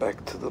thought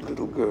back to the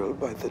little girl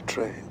by the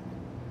train.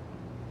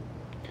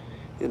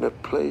 In a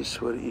place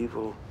where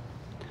evil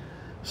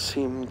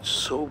seemed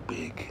so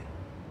big,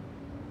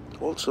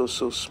 also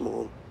so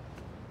small,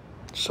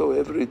 so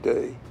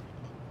everyday.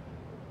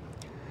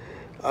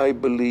 I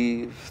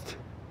believed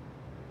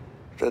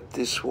that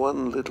this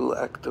one little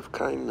act of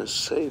kindness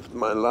saved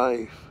my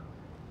life.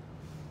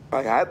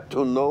 I had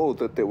to know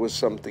that there was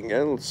something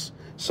else.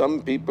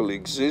 Some people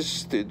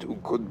existed who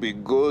could be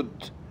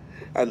good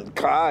and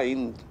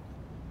kind.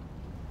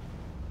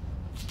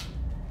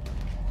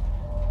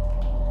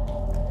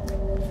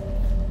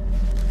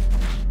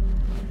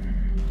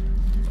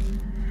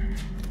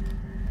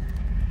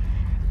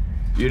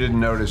 You didn't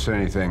notice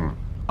anything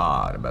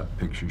odd about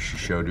the picture she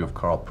showed you of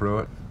Carl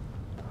Pruitt?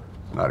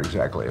 Not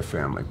exactly a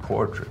family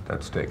portrait.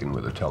 That's taken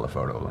with a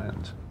telephoto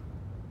lens.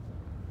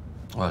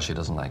 Well, she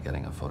doesn't like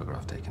getting a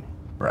photograph taken.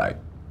 Right.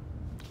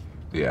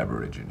 The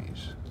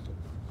Aborigines.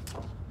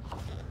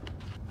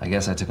 I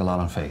guess I took a lot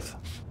on faith.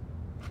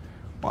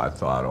 Well, I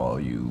thought all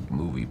you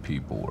movie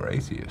people were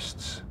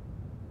atheists.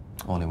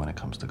 Only when it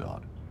comes to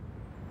God.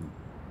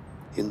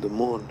 In the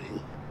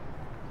morning,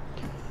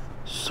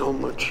 so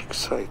much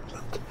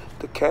excitement.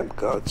 The camp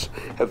guards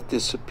have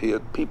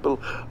disappeared. People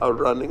are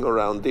running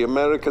around. The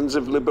Americans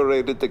have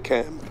liberated the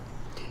camp.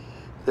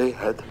 They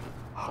had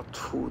hot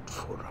food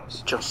for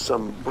us. Just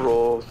some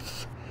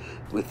broth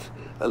with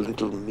a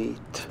little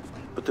meat.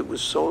 But it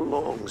was so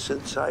long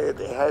since I had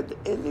had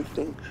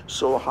anything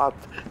so hot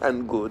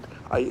and good.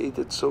 I ate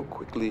it so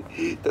quickly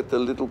that the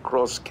little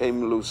cross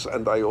came loose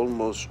and I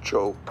almost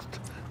choked.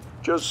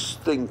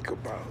 Just think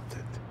about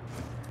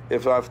it.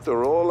 If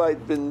after all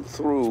I'd been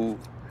through,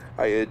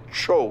 I had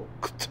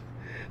choked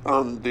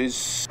on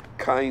this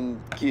kind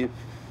gift.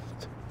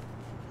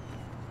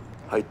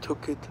 I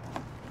took it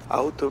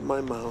out of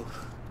my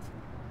mouth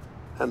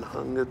and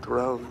hung it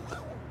round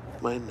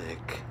my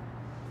neck.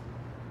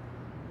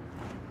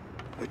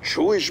 A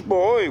Jewish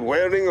boy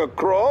wearing a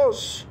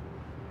cross?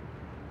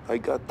 I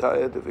got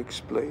tired of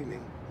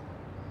explaining.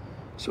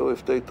 So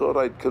if they thought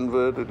I'd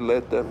converted,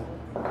 let them.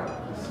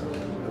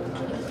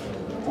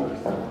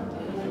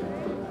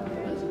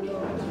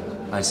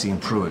 I'd seen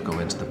Pruitt go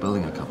into the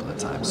building a couple of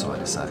times, so I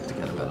decided to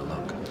get a better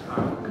look.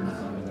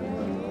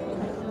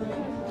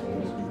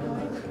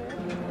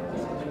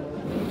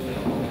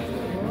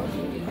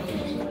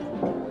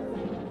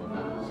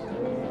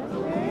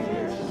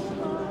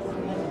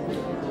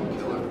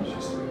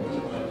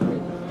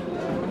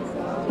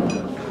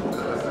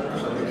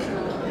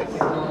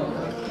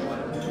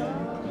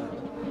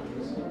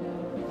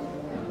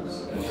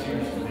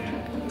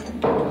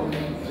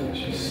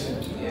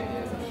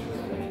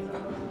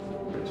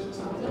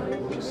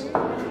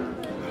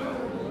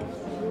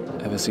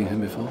 Ever seen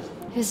him before?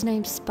 His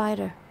name's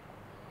Spider.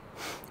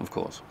 Of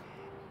course.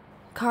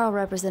 Carl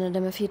represented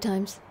him a few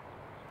times.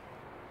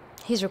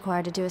 He's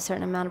required to do a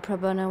certain amount of pro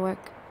bono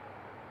work.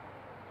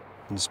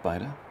 And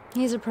Spider?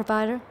 He's a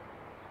provider.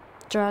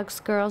 Drugs,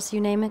 girls, you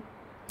name it.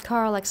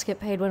 Carl likes to get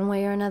paid one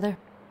way or another.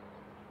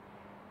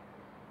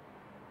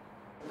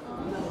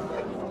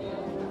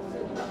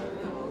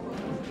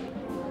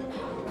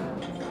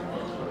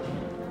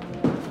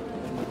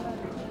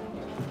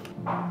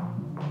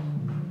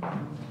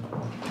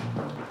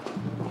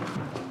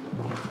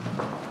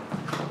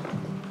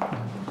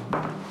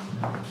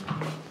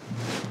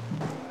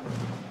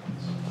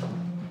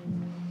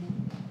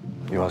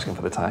 You asking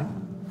for the tie?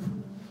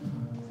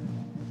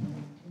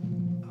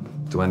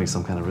 Do I need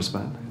some kind of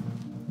wristband?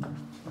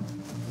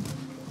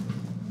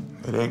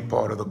 It ain't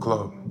part of the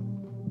club.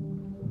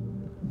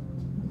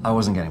 I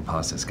wasn't getting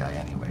past this guy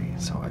anyway,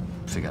 so I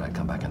figured I'd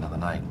come back another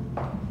night.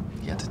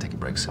 He had to take a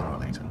break sooner or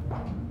later.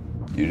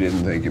 You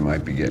didn't think you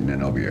might be getting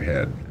in over your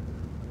head?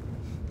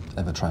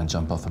 Ever try and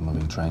jump off a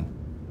moving train?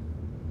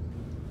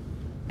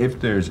 If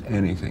there's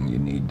anything you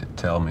need to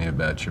tell me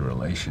about your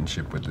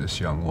relationship with this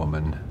young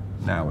woman,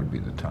 now would be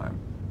the time.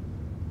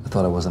 I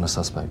thought I wasn't a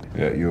suspect.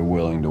 Yeah, you're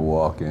willing to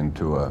walk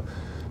into a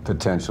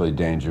potentially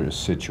dangerous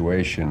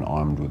situation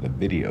armed with a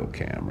video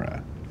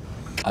camera.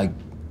 I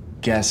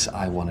guess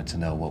I wanted to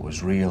know what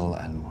was real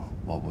and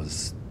what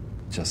was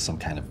just some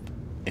kind of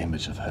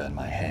image of her in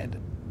my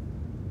head.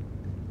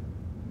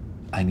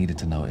 I needed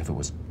to know if it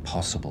was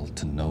possible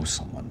to know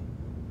someone,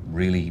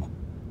 really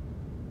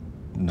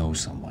know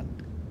someone.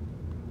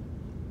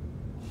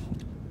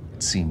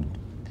 It seemed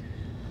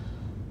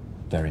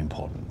very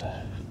important.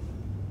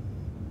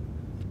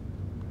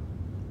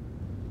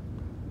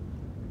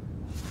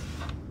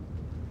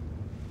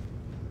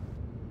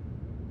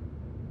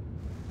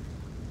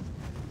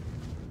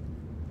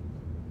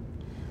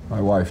 My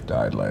wife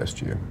died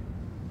last year.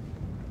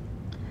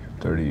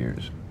 30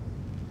 years.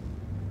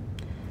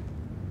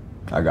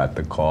 I got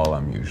the call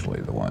I'm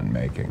usually the one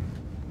making.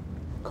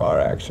 Car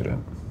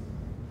accident.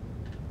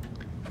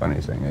 Funny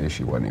thing is,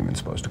 she wasn't even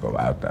supposed to go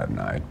out that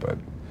night, but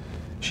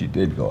she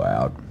did go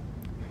out.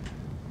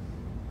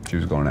 She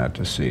was going out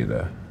to see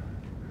the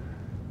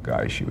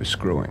guy she was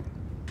screwing.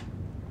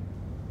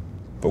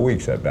 For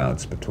weeks I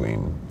bounced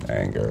between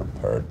anger,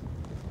 hurt,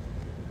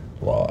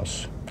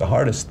 loss. The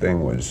hardest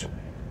thing was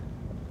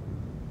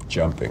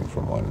jumping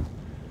from one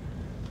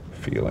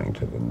feeling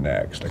to the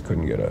next. I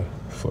couldn't get a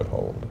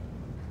foothold.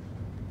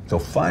 So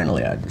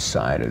finally I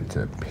decided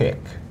to pick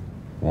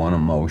one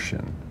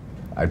emotion.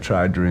 I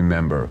tried to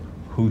remember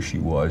who she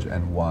was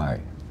and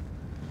why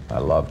I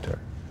loved her.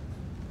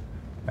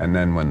 And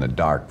then when the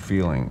dark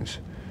feelings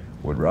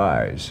would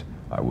rise,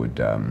 I would,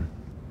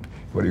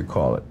 what do you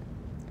call it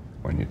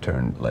when you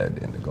turn lead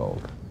into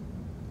gold?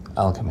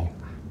 Alchemy.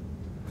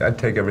 I'd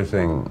take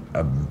everything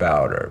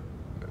about her,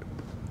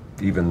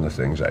 even the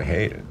things I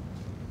hated,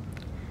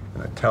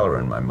 and I'd tell her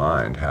in my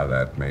mind how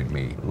that made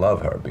me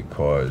love her,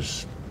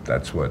 because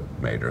that's what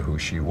made her who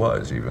she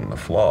was, even the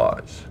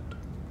flaws.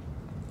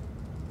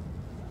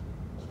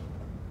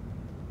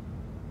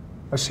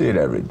 I see it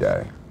every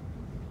day.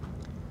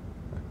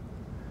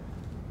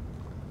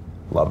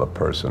 Love a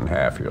person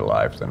half your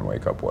life, then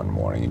wake up one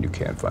morning and you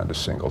can't find a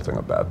single thing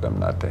about them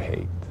not to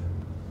hate.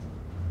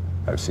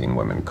 I've seen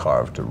women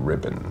carved to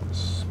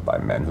ribbons by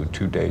men who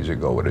 2 days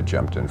ago would have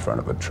jumped in front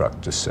of a truck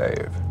to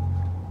save.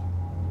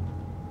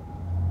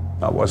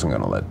 I wasn't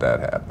going to let that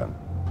happen.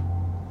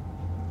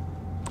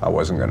 I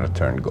wasn't going to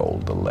turn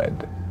gold to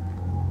lead.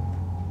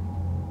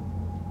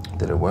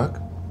 Did it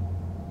work?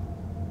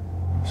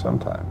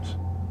 Sometimes.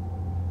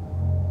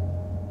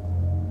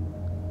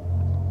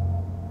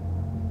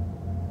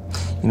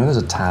 You know there's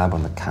a tab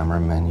on the camera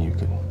menu you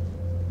can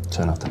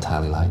turn off the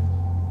tally light?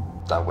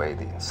 That way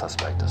the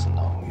suspect doesn't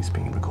know he's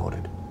being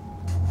recorded.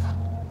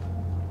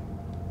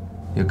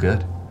 You're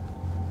good.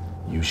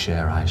 You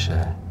share, I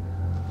share.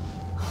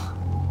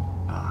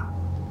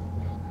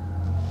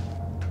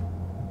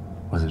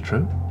 Was it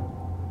true?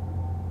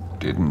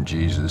 Didn't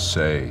Jesus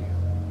say,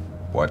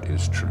 what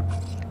is truth?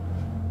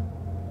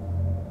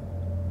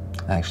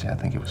 Actually, I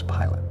think it was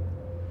Pilate.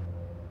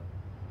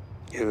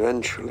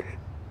 Eventually,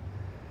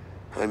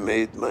 I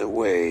made my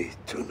way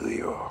to New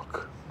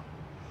York.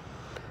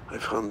 I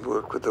found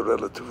work with a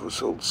relative who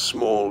sold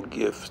small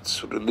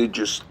gifts,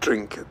 religious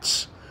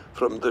trinkets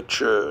from the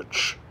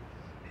church.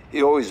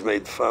 He always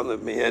made fun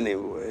of me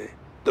anyway.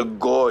 The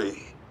goy,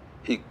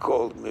 he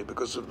called me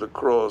because of the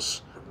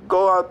cross.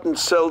 Go out and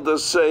sell the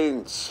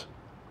saints.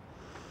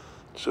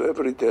 So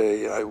every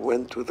day I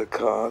went with a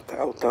cart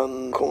out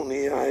on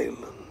Coney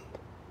Island.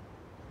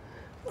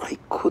 I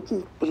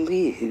couldn't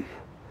believe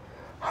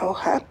how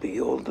happy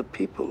all the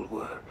people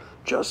were,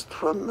 just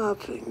for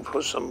nothing,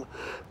 for some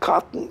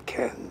cotton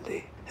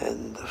candy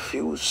and a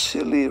few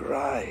silly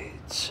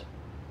rides.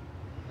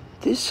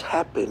 This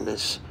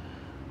happiness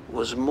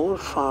was more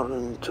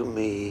foreign to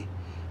me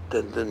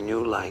than the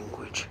new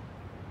language.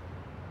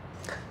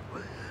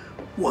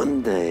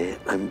 One day,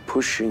 I'm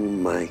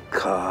pushing my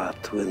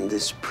cart when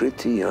this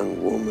pretty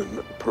young woman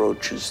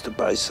approaches to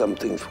buy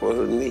something for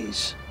her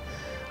niece.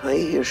 I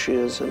hear she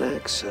has an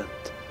accent,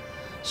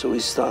 so we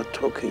start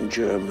talking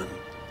German.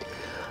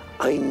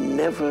 I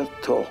never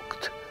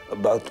talked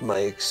about my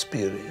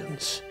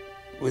experience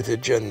with a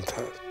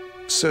Gentile,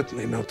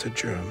 certainly not a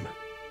German.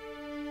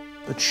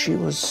 But she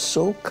was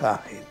so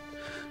kind,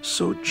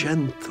 so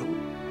gentle.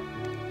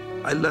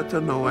 I let her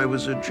know I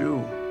was a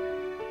Jew.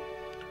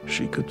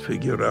 She could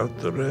figure out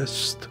the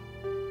rest.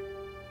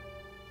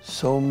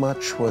 So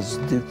much was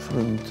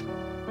different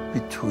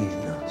between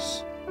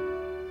us.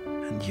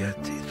 And yet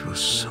it was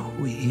so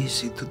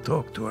easy to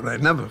talk to her. I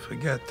never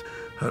forget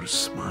her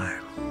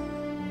smile.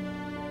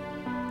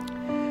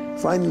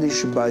 Finally,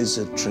 she buys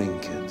a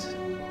trinket.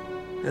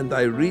 And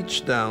I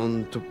reach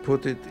down to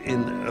put it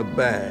in a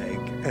bag,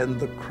 and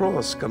the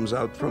cross comes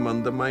out from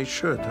under my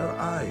shirt. Her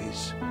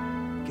eyes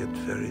get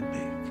very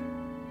big,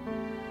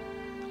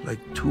 like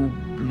two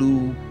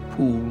blue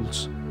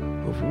pools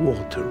of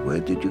water. Where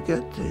did you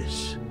get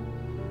this?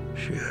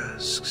 She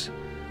asks.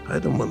 I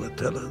don't want to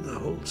tell her the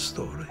whole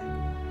story.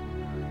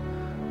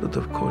 But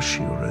of course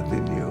she already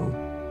knew.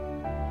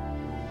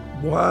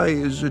 Why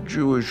is a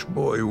Jewish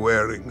boy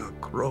wearing a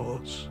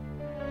cross?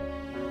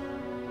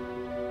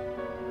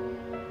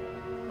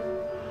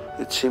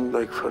 It seemed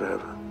like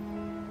forever.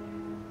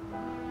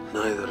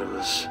 Neither of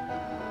us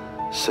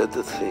said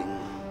a thing.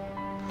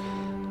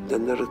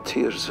 Then there are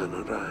tears in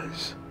her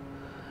eyes.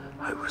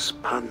 I was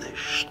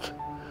punished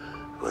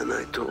when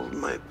I told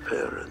my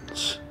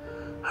parents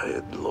I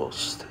had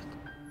lost it.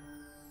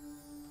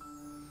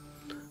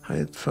 I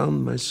had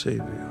found my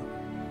savior.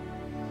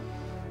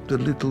 The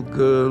little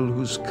girl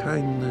whose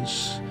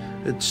kindness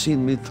had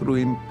seen me through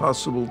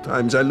impossible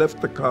times. I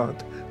left the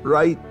cart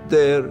right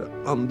there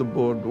on the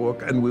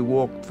boardwalk, and we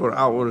walked for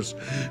hours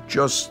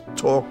just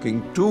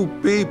talking. Two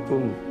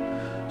people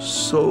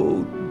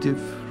so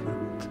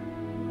different.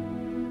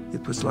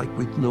 It was like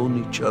we'd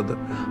known each other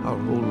our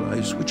whole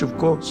lives, which of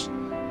course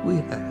we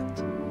had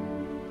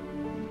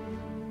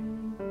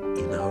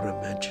in our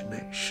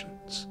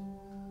imaginations.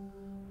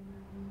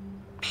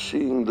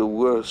 Seeing the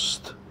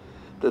worst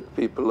that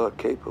people are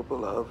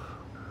capable of,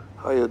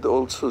 I had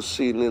also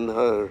seen in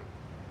her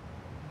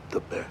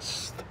the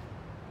best.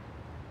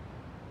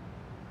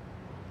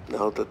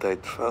 Now that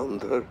I'd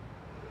found her,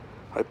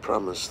 I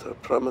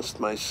promised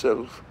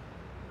myself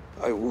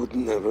I would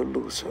never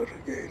lose her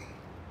again.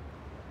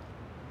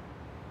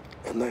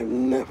 And I've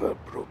never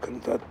broken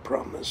that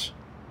promise.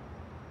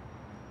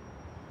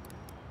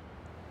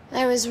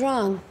 I was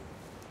wrong.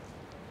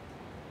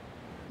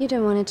 You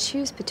didn't want to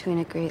choose between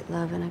a great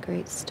love and a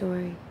great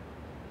story.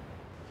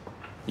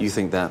 You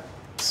think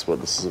that's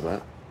what this is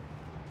about?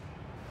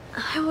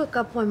 I woke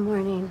up one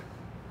morning.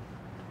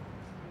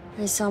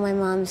 I saw my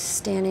mom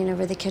standing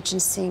over the kitchen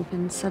sink,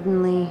 and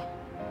suddenly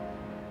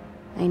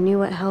I knew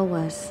what hell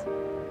was.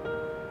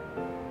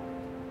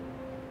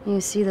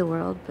 You see the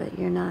world, but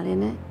you're not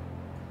in it.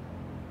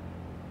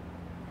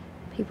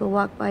 People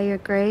walk by your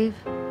grave,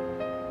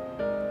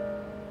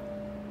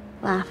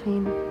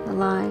 laughing,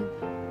 alive,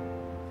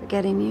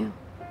 forgetting you.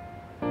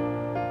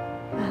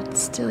 But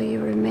still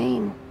you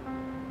remain,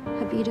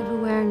 a beat of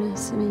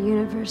awareness in a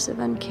universe of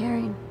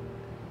uncaring.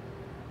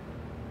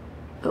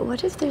 But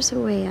what if there's a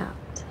way out?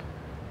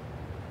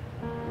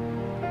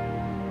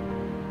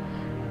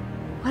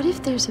 What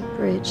if there's a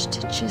bridge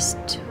to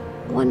just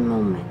one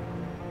moment?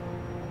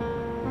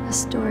 A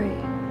story,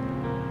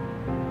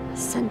 a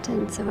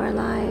sentence of our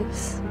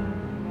lives.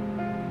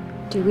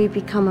 Do we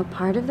become a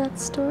part of that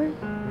story?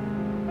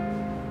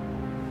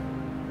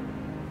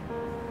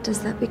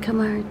 Does that become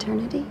our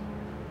eternity?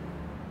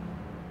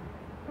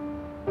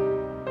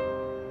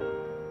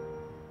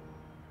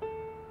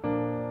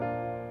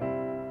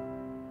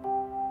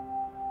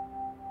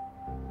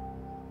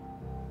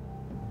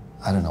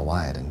 I don't know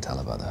why I didn't tell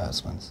about the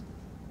Hertzmans.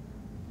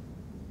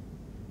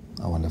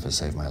 I wonder if it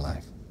saved my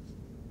life.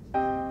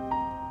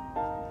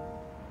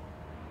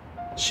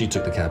 She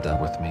took the cab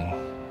down with me.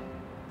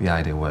 The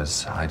idea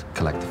was I'd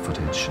collect the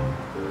footage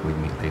and we'd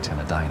meet later in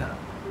a diner.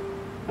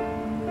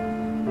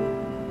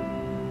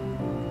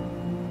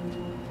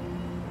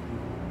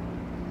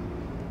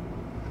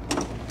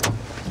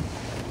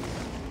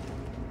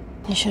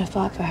 You should have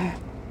fought for her.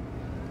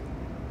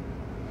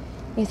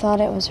 You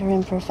thought it was her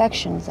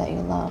imperfections that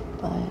you loved,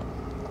 but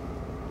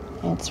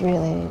it's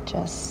really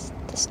just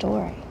the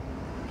story.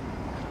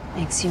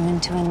 Makes you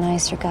into a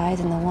nicer guy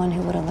than the one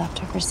who would have left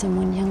her for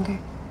someone younger.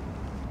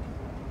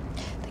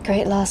 The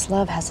great lost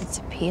love has its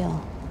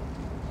appeal,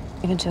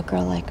 even to a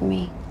girl like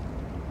me.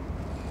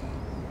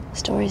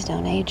 Stories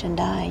don't age and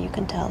die. You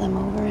can tell them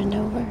over and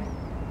over.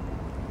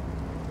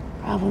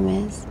 Problem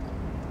is,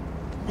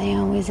 they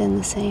always end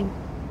the same.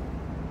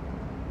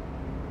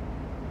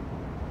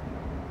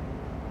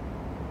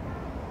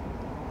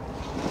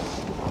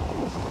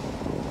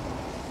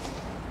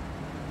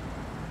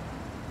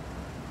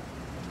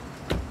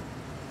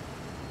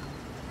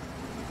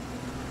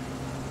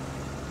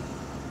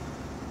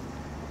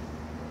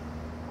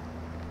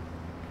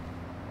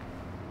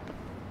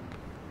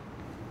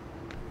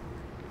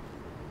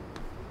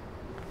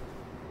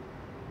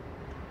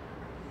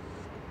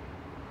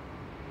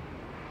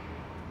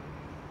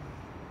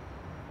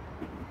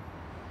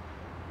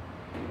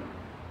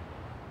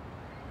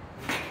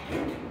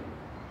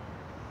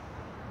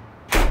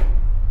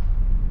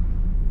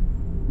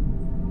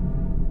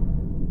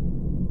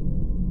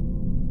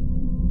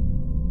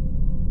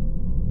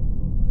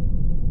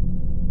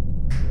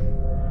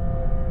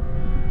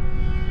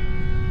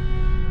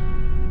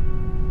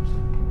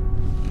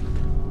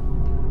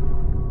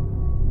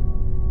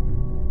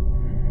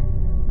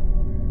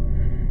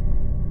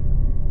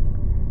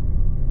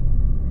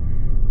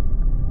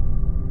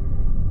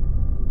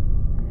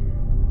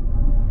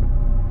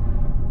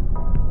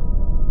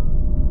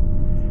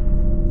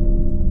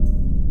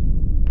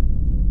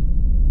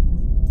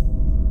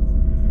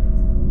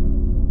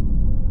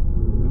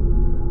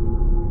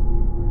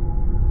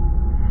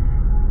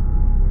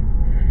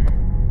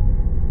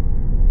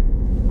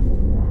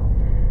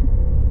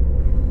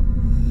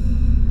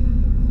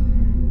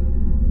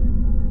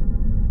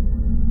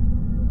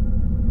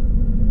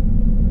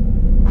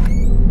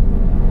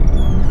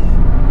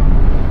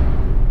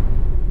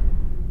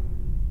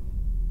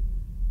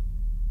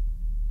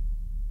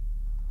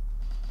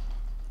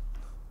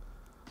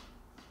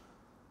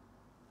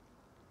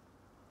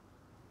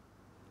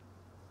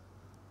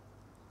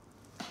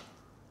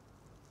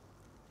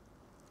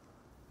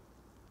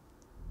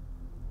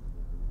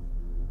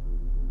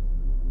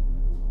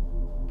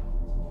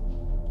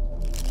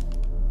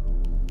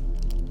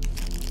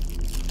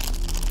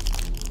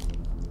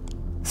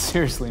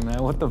 Seriously,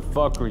 man, what the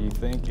fuck were you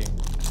thinking?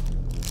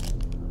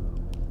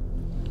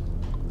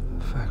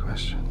 Fair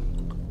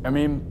question. I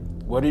mean,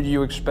 what did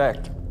you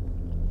expect?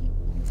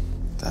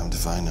 Damned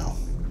if I know.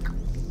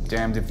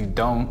 Damned if you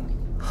don't.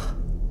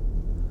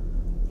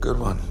 Good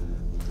one.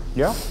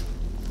 Yeah?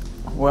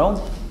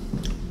 Well,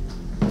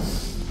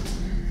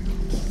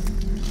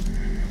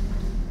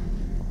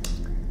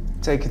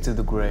 take it to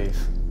the grave.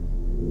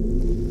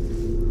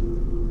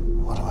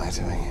 What am I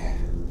doing here?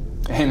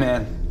 Hey,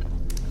 man.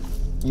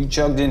 You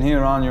chugged in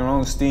here on your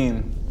own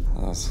steam.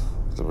 That's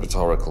a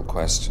rhetorical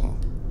question.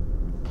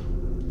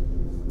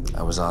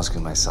 I was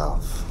asking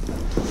myself.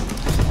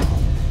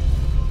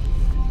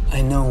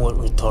 I know what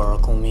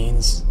rhetorical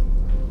means.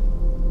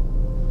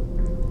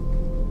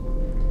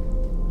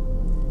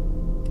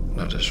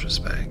 No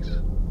disrespect.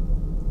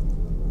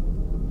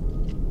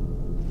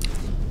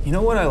 You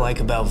know what I like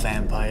about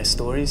vampire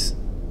stories?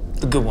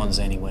 The good ones,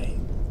 anyway.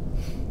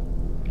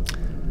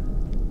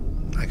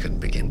 I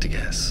couldn't begin to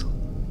guess.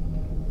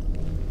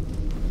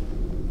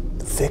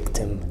 The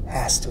victim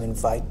has to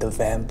invite the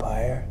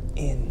vampire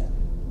in.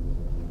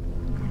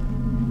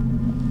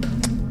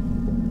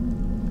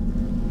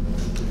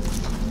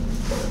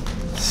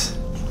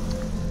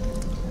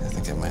 I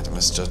think I might have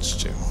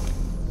misjudged you.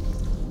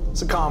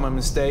 It's a common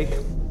mistake.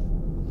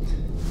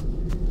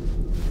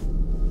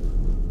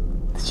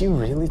 Did you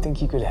really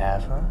think you could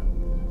have her?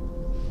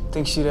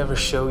 Think she'd ever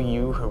show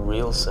you her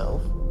real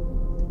self?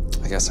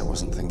 I guess I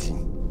wasn't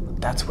thinking.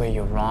 That's where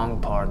you're wrong,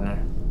 partner.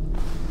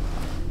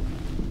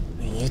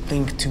 You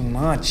think too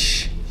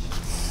much.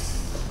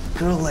 A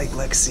girl like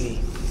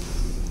Lexi,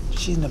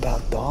 she isn't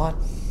about thought.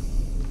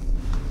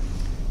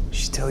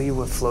 She tell you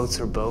what floats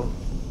her boat.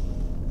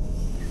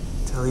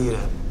 Tell you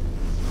to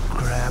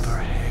grab her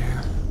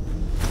hair,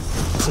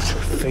 put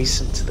her face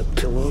into the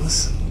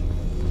pillows.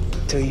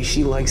 Tell you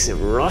she likes it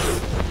rough.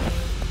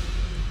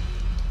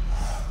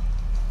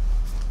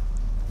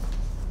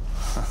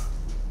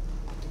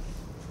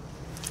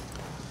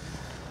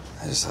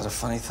 I just had a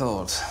funny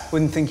thought.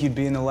 Wouldn't think you'd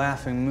be in a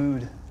laughing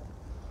mood.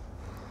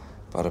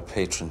 About a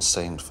patron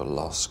saint for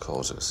lost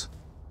causes.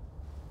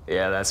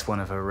 Yeah, that's one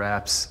of her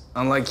raps.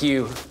 Unlike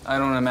you, I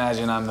don't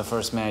imagine I'm the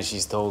first man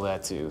she's told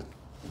that to.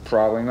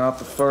 Probably not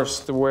the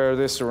first to wear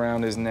this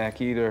around his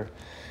neck either.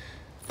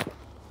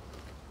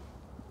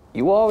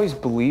 You always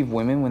believe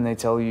women when they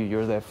tell you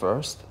you're their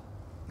first?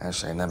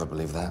 Actually, I never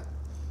believed that.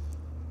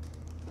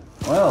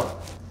 Well,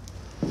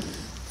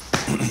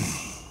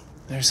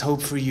 There's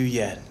hope for you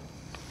yet.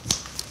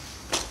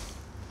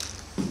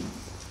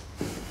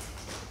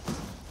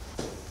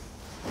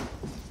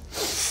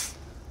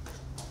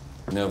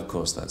 No, of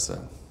course, that's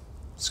a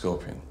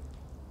scorpion.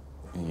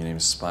 And your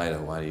name's Spider.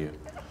 Why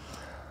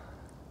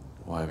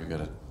have you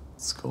got a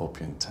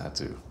scorpion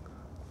tattoo?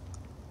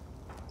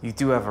 you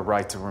do have a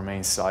right to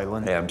remain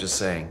silent. Hey, I'm just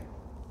saying.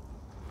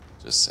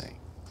 Just saying.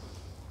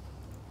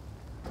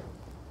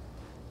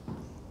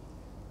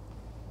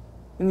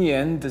 In the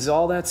end, does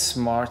all that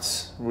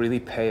smarts really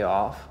pay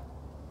off?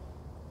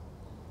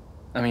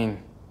 I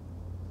mean,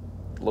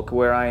 look at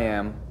where I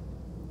am.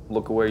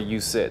 Look at where you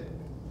sit.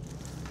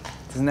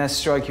 Doesn't that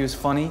strike you as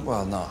funny?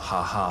 Well, not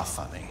ha-ha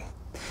funny.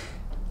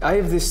 I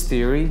have this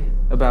theory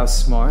about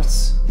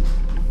smarts.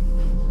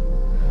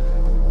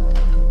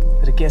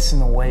 But it gets in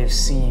the way of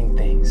seeing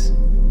things.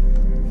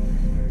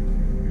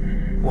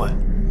 What?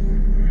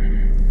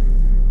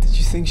 Did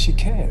you think she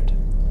cared?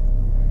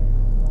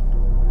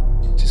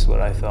 Just what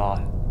I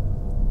thought.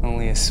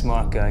 Only a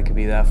smart guy could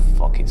be that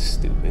fucking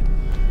stupid.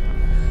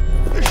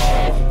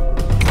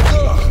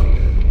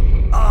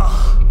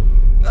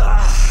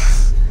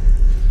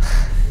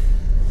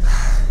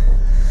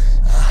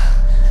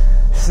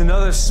 There's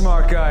another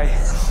smart guy.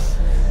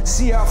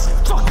 See how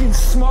fucking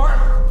smart?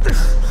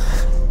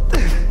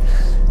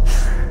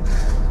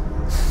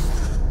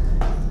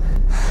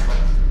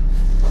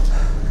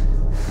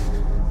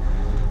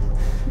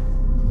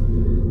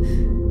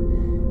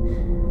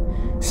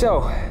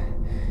 So,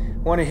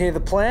 want to hear the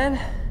plan?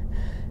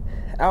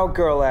 Our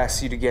girl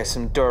asks you to get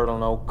some dirt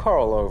on old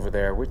Carl over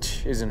there,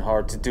 which isn't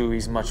hard to do.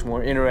 He's much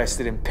more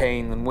interested in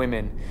pain than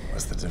women.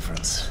 What's the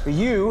difference?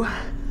 You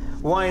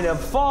wind up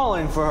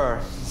falling for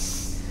her.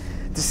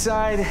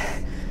 Decide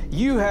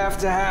you have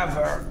to have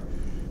her.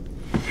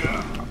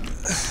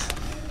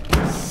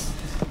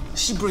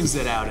 She brings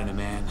that out in a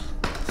man.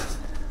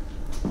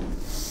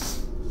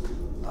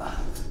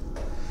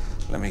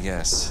 Let me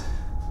guess.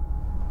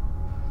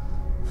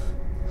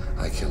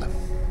 I kill him.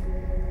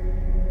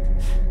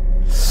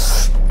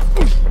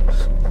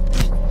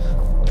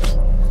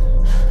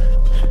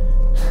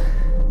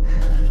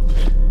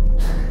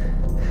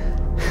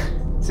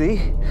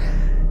 See?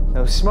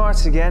 No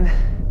smarts again.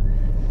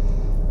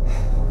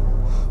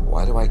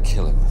 Why do I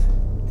kill him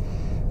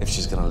if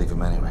she's gonna leave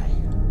him anyway?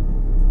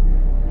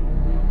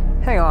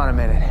 Hang on a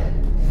minute.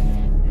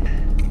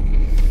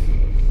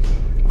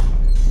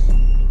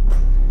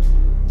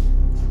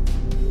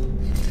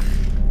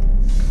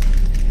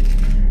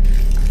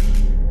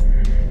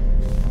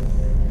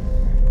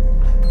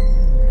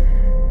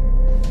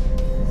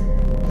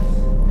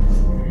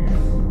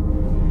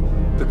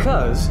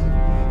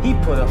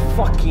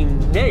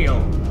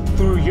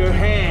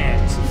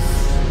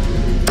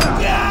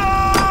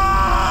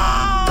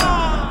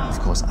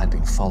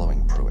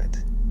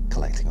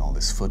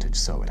 footage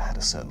so it had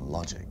a certain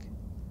logic.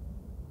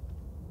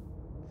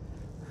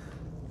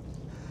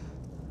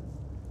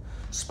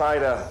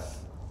 Spider.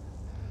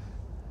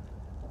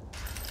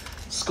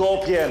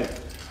 Scorpion.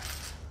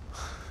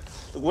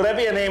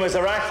 Whatever your name is,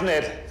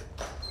 arachnid.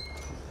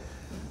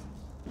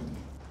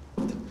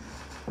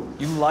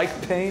 You like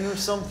pain or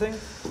something?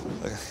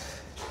 Look,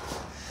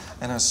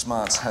 I know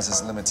smarts has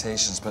its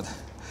limitations, but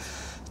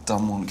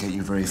dumb won't get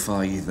you very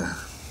far either.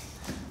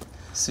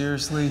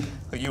 Seriously?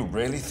 You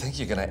really think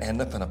you're gonna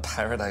end up in a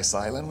paradise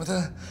island with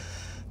her?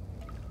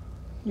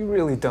 You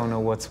really don't know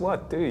what's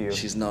what, do you?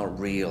 She's not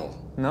real.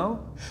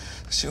 No?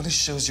 She only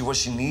shows you what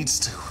she needs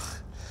to.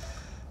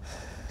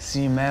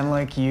 See, a man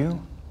like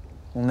you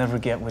will never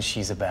get what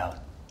she's about.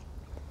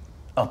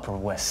 Upper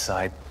West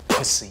Side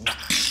pussy.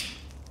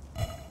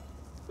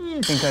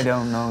 You think I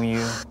don't know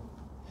you?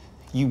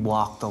 You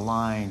walk the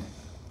line,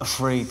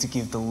 afraid to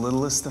give the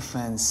littlest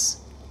offense.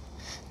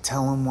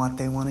 Tell them what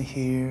they want to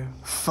hear,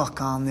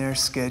 fuck on their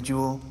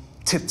schedule,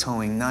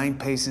 tiptoeing 9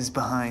 paces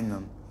behind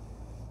them.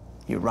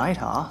 You're right,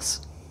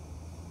 Hoss.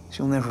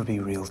 She'll never be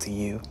real to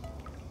you.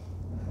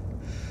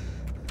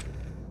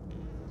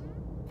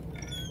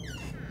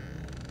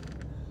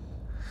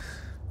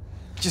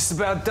 Just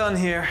about done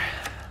here.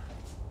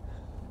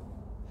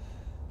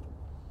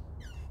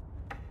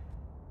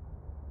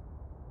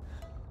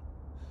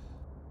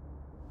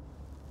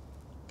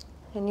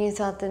 And you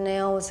thought the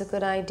nail was a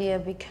good idea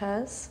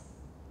because?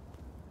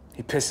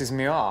 He pisses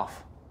me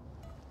off.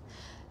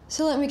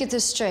 So let me get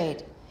this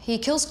straight. He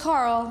kills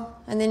Carl,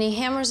 and then he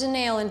hammers a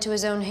nail into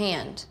his own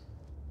hand.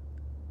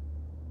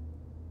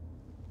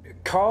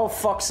 Carl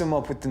fucks him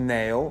up with the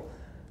nail,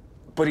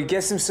 but he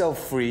gets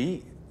himself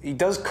free. He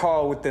does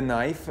Carl with the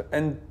knife,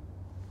 and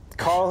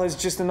Carl has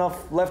just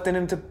enough left in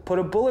him to put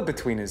a bullet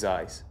between his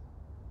eyes.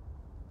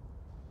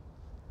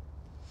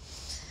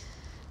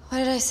 What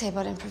did I say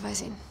about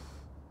improvising?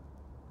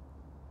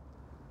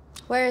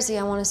 Where is he?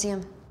 I want to see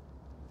him.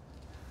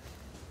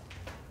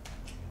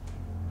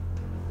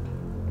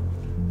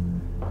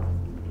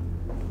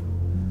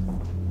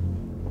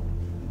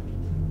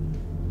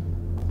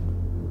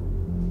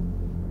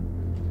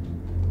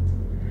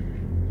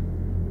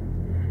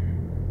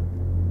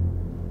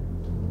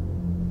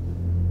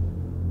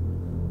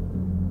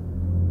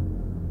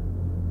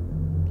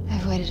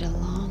 I've waited a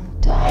long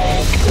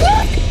time.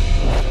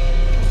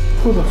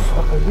 Who the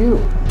fuck are you?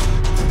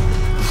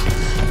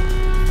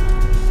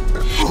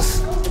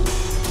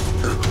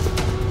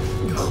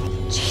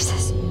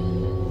 Jesus.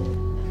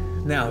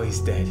 Now he's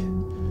dead.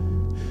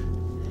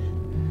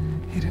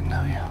 He didn't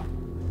know you.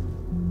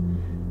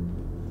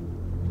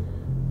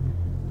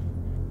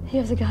 You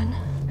have the gun?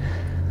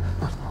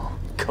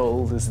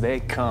 Cold as they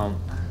come.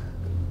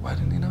 Why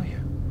didn't he know you?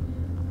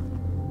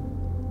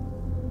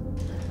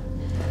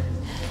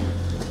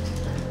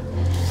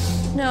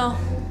 No.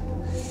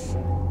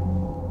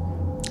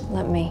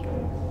 Let me.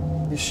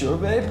 You sure,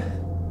 babe?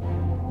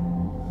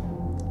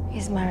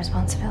 He's my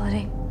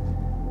responsibility.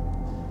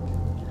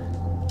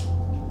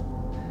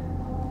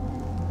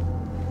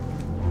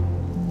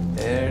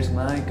 There's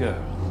my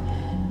girl.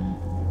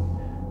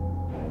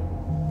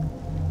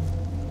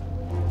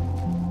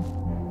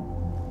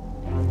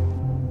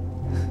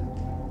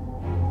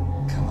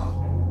 Come on.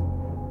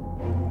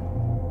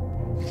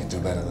 You can do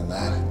better than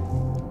that.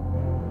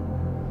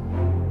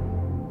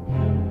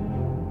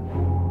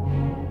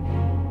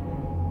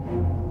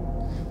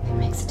 It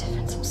makes a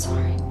difference. I'm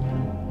sorry.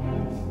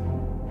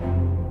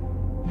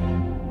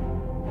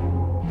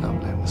 Don't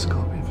blame the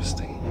scorpion for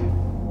stinging you.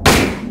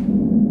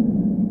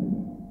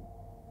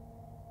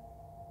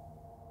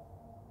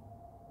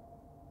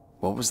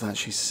 What was that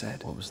she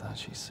said? What was that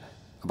she said?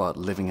 About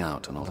living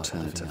out an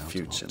alternative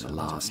future in the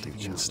last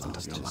instant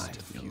of your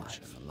life.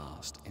 The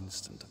last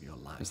instant of your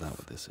life. Is that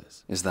what this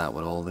is? Is that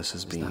what all this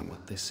has been? Is that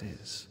what this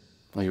is?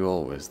 Are you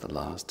always the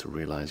last to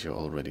realize you're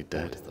already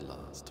dead? The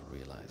last to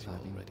realize you're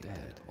already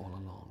dead all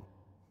along.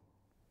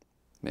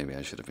 Maybe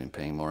I should have been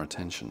paying more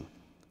attention.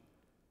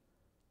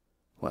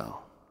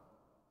 Well,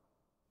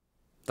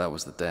 that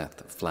was the death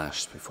that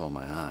flashed before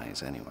my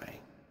eyes anyway.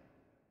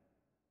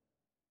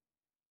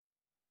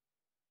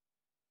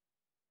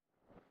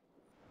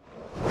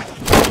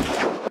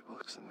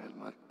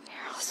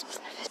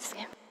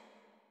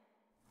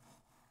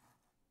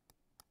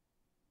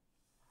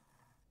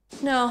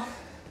 No.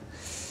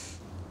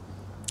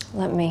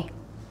 Let me.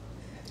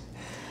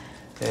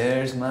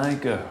 There's my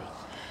girl.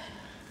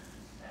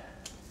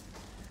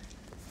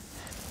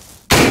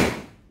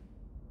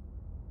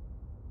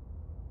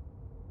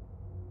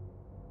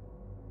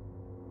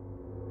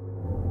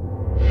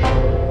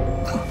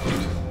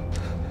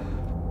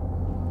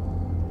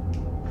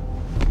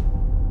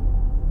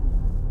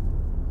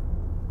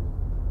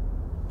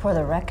 For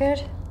the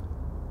record,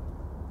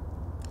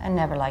 I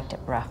never liked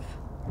it rough.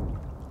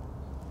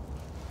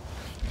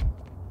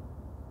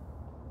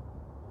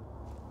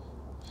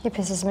 He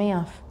pisses me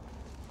off.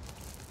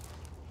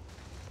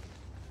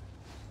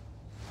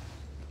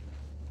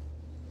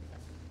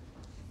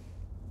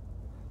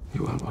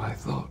 You weren't what I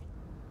thought.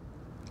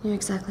 You're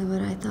exactly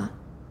what I thought.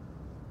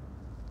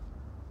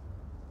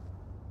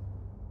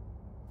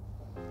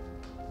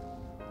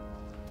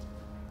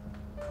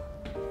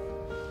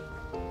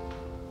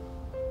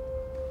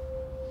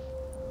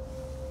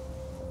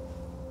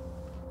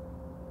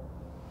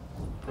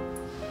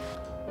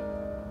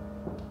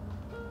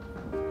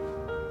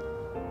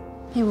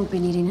 He won't be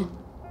needing it.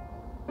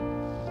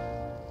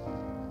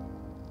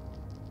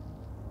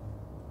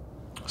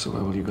 So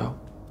where will you go?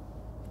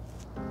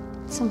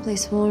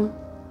 Someplace warm.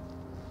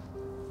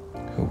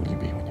 Who will you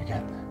be when you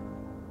get there?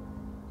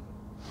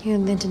 You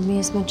invented me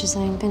as much as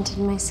I invented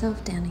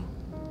myself, Danny.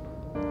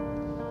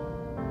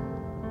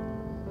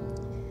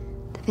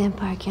 The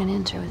vampire can't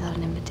enter without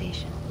an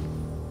invitation.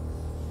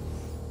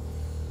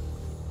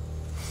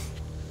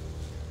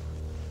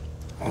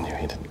 I knew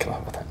he didn't come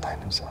up with that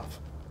line himself.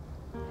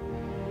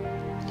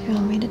 Do you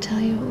want me to tell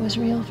you what was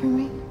real for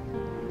me?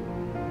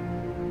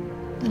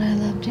 That I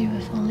loved you,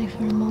 if only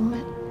for a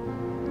moment.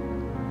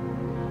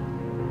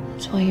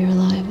 That's why you're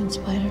alive and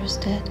Spider is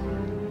dead.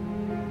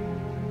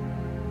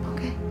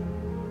 Okay?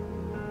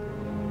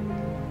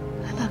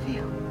 I love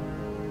you.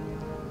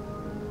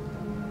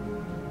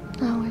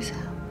 I always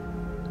have.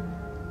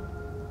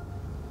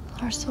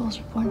 Our souls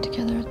were born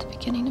together at the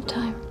beginning of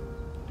time.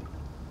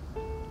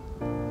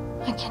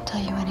 I can't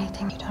tell you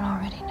anything you don't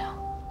already know.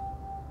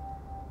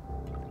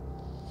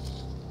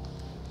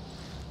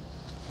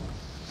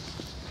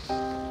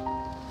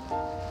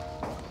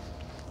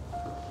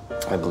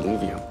 I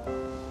believe you.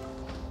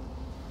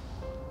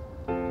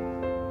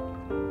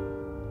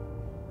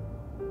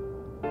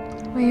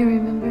 Will you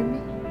remember me?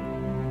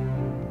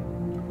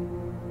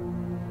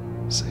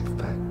 Safe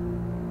bet.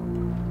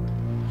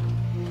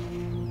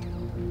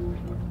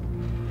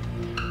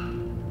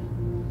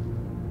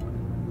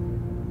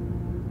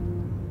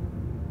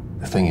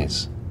 The thing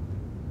is,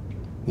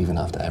 even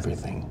after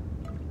everything,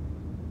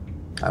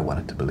 I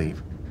wanted to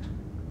believe.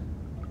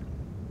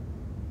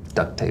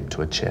 Duct tape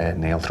to a chair,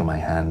 nailed through my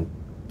hand,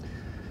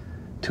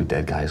 2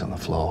 dead guys on the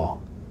floor.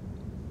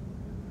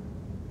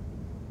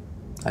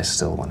 I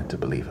still wanted to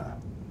believe her.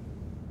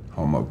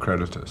 Homo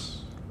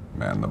creditus,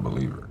 man the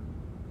believer.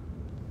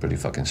 Pretty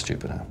fucking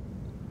stupid, huh?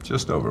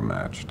 Just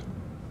overmatched.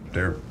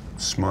 They're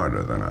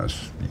smarter than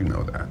us, you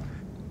know that.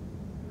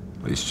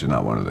 At least you're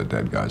not one of the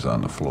dead guys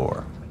on the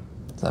floor.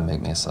 Does that make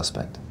me a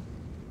suspect?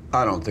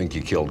 I don't think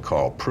you killed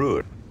Carl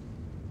Pruitt.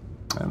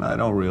 And I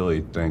don't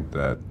really think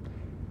that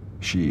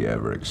she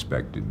ever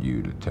expected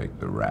you to take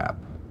the rap.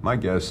 My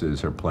guess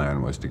is her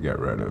plan was to get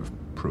rid of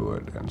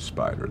Pruitt and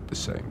Spider at the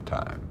same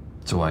time.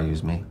 So why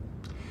use me?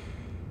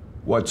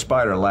 What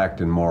Spider lacked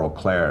in moral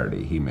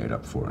clarity, he made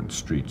up for in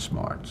street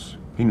smarts.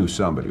 He knew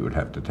somebody would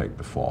have to take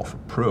the fall for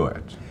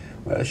Pruitt.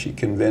 Well, she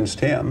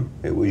convinced him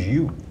it was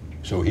you,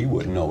 so he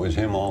wouldn't know it was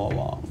him all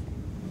along.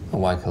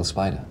 Well, why kill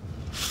Spider?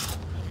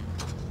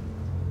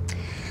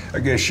 I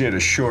guess she had a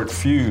short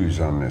fuse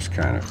on this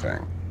kind of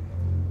thing.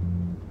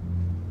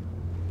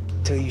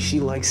 Tell you she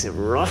likes it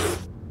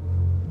rough.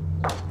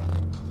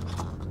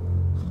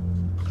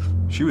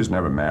 She was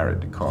never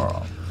married to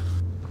Carl.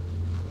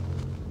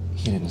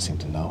 He didn't seem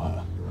to know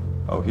her.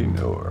 Oh, he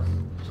knew her.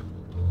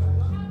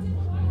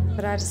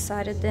 But I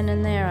decided then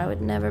and there I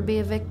would never be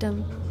a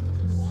victim.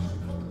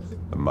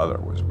 The mother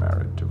was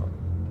married to him.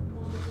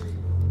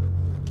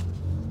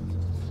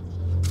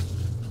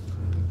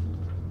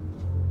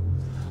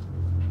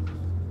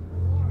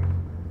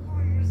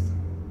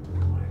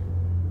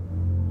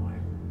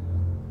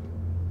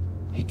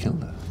 He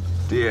killed her.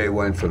 DA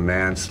went for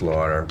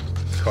manslaughter.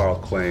 Carl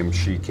claimed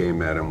she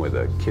came at him with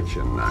a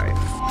kitchen knife.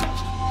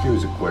 He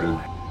was acquitted.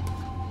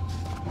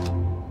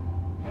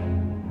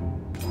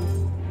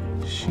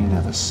 She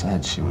never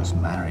said she was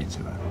married to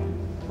him.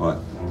 What?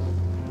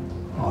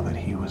 Or that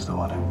he was the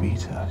one who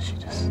beat her. She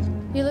just...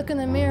 You look in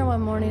the mirror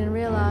one morning and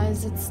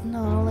realize it's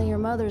not only your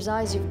mother's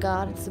eyes you've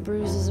got, it's the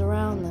bruises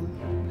around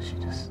them. She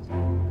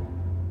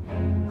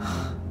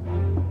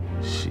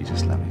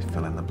just let me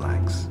fill in the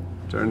blanks.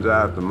 Turns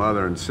out the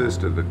mother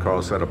insisted that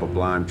Carl set up a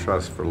blind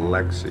trust for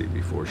Lexi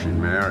before she'd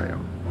marry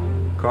him.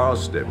 Carl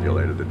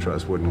stipulated the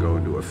trust wouldn't go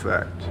into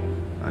effect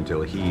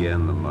until he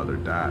and the mother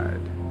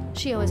died.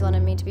 She always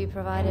wanted me to be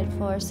provided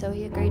for, so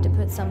he agreed to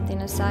put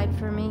something aside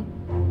for me.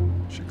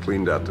 She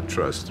cleaned out the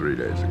trust 3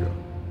 days ago.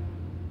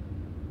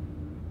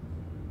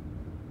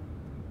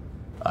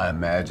 I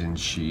imagine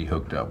she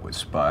hooked up with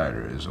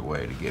Spider as a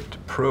way to get to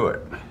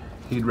Pruitt.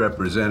 He'd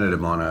represented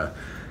him on a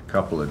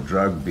couple of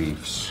drug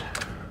beefs.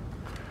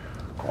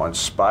 Once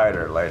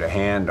Spider laid a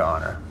hand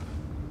on her,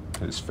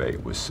 his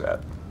fate was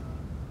set.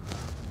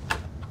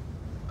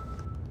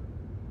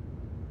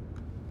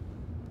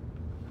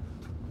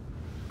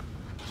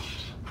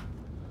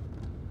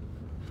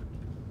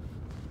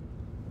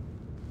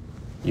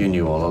 You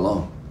knew all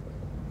along.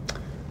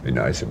 Be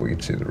nice if we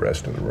could see the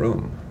rest of the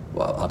room.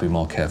 Well, I'll be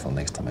more careful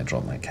next time I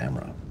drop my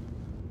camera.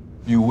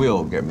 You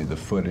will get me the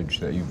footage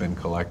that you've been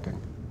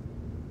collecting.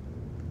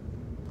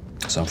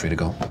 So I'm free to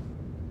go?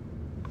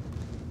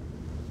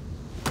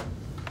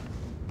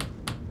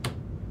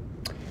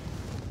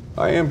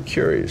 I am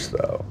curious,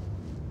 though.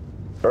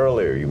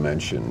 Earlier you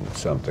mentioned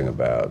something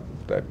about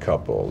that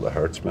couple, the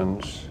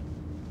Hertzmans.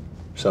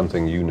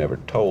 Something you never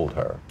told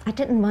her. I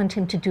didn't want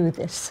him to do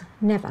this.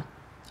 Never.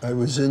 I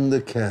was in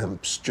the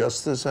camps,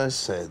 just as I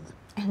said.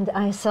 And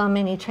I saw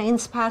many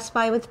trains pass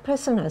by with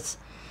prisoners.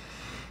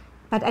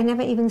 But I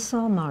never even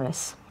saw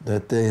Morris.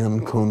 That day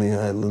on Coney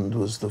Island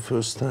was the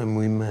first time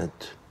we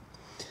met.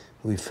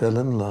 We fell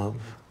in love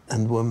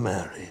and were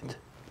married.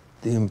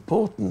 The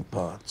important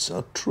parts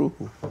are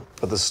true.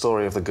 But the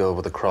story of the girl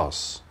with the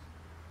cross,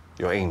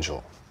 your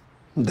angel.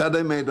 That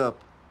I made up.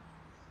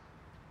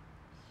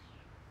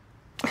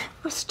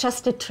 It was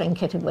just a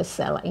trinket he was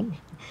selling.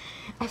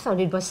 I thought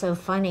it was so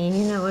funny,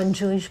 you know, a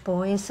Jewish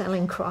boy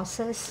selling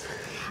crosses.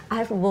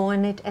 I've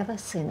worn it ever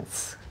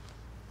since.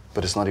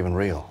 But it's not even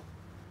real.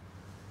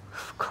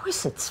 Of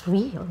course it's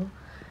real.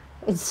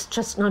 It's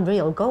just not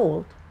real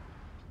gold.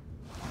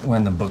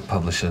 When the book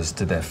publishers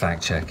did their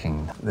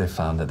fact-checking, they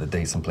found that the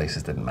dates and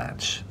places didn't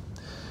match.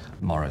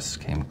 Morris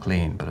came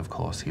clean, but of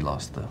course he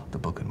lost the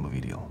book and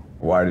movie deal.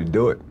 Why did he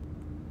do it?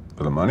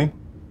 For the money?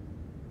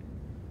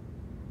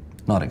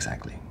 Not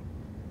exactly.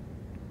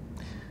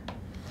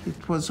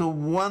 It was a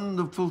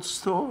wonderful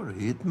story.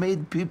 It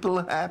made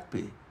people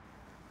happy.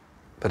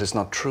 But it's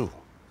not true.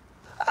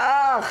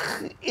 Ah,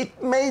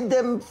 it made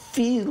them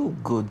feel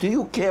good. Do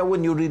you care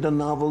when you read a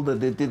novel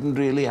that it didn't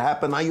really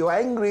happen? Are you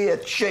angry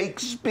at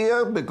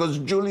Shakespeare because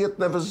Juliet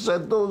never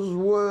said those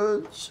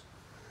words?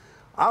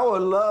 Our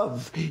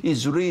love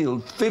is real,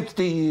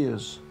 50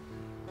 years.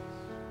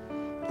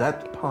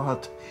 That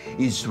part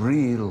is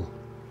real.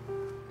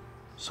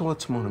 So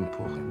what's more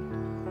important?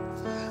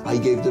 I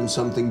gave them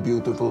something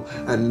beautiful,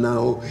 and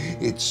now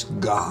it's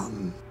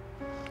gone.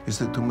 Is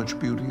there too much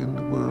beauty in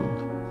the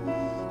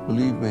world?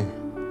 Believe me,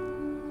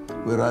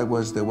 where I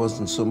was, there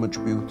wasn't so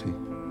much beauty.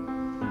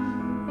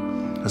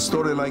 A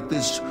story like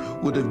this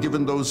would have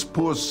given those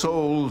poor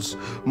souls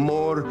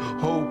more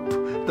hope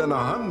than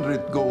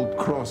 100 gold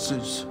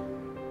crosses.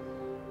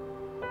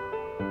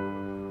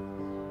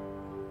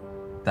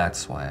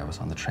 That's why I was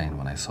on the train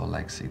when I saw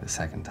Lexi the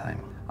second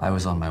time. I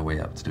was on my way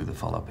up to do the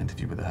follow-up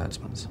interview with the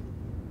herdsmans.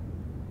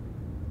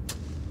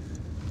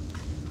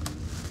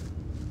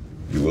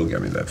 You will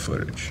get me that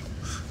footage.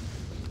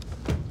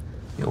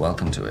 You're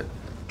welcome to it.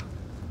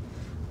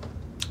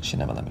 She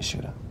never let me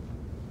shoot her.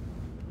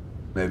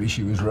 Maybe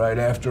she was right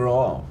after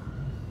all.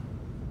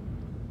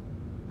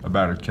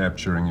 About her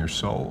capturing your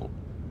soul.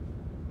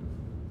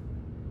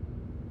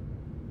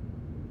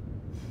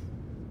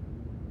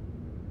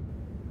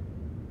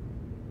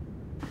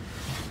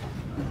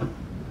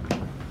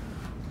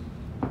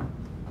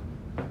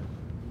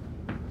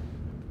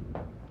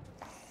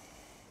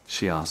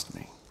 She asked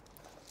me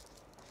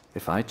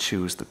if I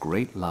choose the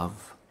great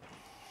love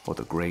or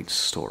the great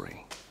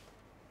story.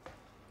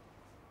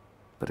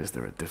 But is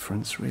there a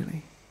difference,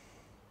 really?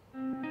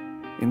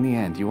 In the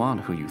end, you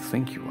aren't who you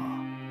think you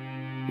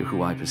are. You're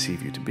who I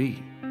perceive you to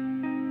be.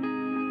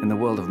 In the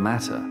world of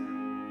matter,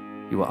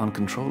 you are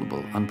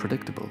uncontrollable,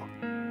 unpredictable,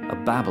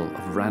 a babble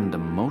of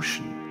random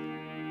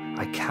motion.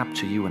 I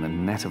capture you in a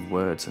net of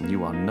words and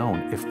you are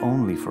known, if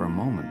only for a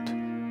moment.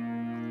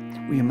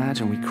 We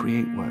imagine we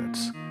create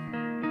words.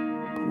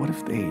 But what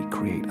if they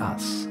create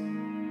us?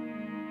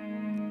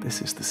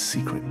 This is the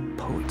secret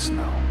poets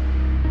know.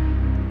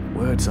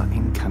 Words are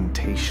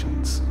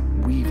incantations,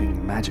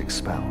 weaving magic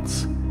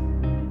spells.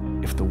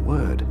 If the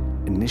word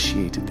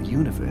initiated the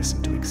universe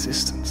into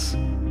existence,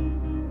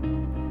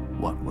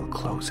 what will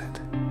close it?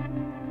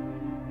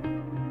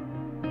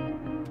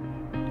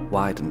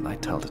 Why didn't I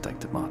tell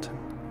Detective Martin?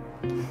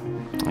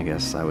 I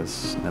guess I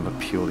was never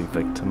purely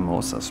victim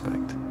or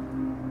suspect.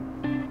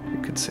 You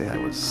could say I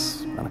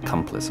was an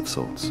accomplice of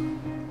sorts.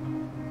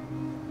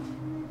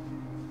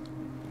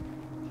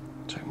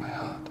 Check my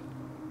heart.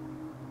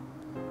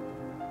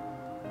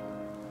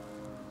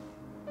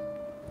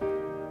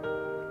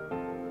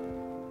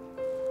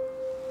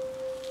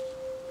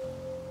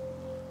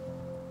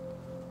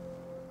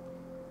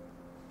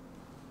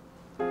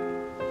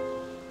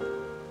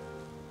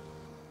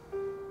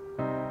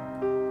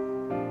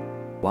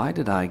 Why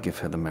did I give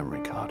her the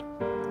memory card?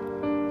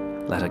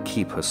 Let her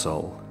keep her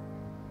soul.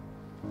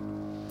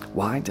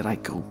 Why did I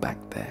go back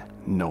there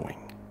knowing?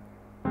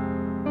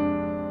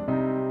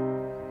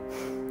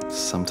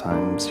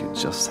 Sometimes you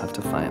just have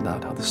to find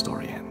out how the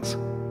story ends.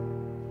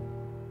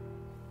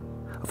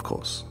 Of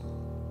course,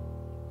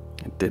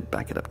 I did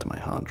back it up to my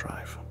hard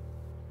drive.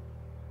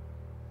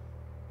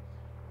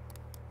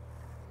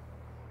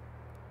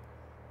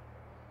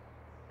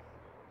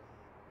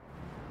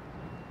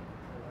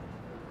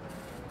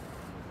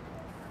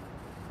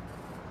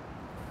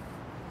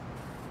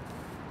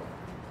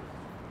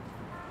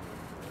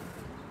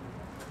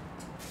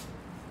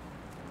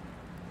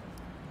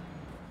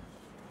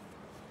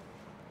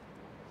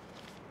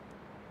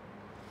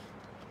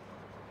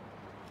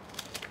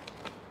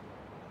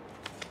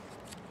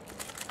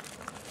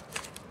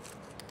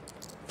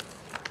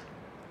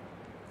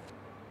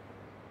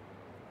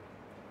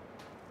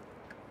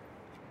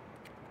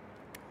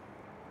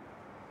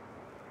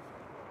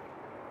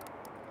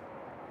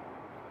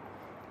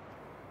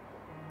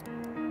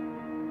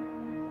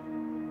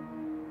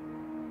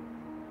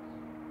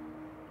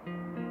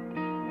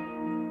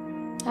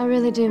 I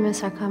really do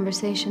miss our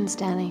conversations,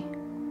 Danny.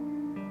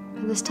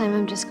 But this time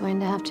I'm just going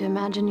to have to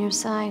imagine your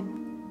side.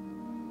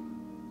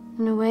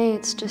 In a way,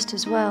 it's just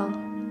as well,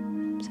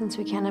 since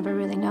we can't ever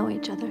really know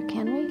each other,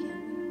 can we?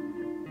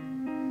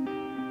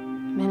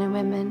 Men and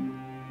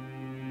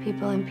women,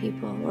 people and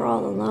people. We're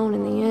all alone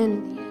in the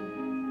end.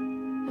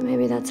 And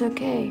maybe that's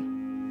okay.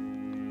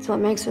 It's what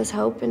makes us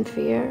hope and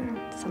fear,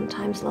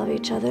 sometimes love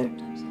each other.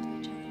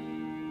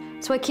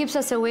 It's what keeps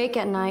us awake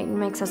at night and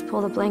makes us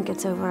pull the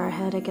blankets over our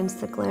head against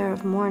the glare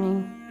of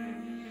morning.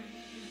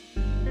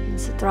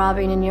 It's the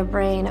throbbing in your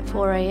brain at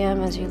 4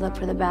 a.m. as you look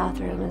for the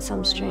bathroom in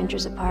some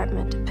stranger's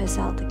apartment to piss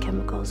out the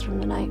chemicals from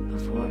the night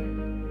before.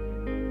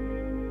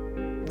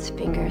 It's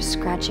fingers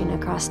scratching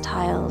across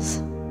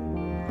tiles,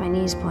 my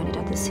knees pointed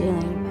at the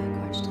ceiling,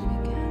 back arched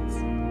like a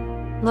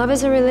cat's. Love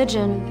is a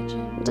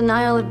religion,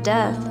 denial of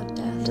death,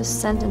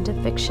 descent into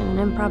fiction and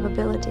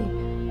improbability,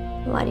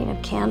 lighting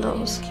of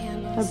candles,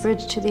 a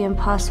bridge to the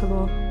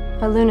impossible,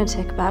 a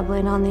lunatic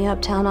babbling on the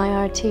uptown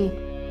IRT.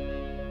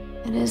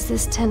 It is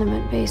this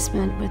tenement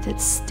basement with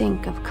its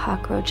stink of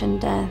cockroach and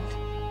death.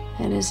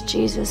 It is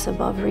Jesus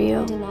above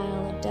Rio,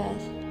 denial of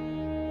death.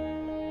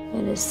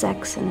 It is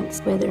sex and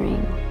its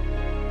withering.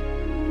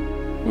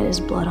 It is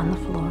blood on the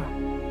floor.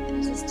 It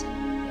is this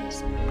tenement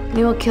basement.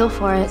 You will kill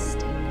for it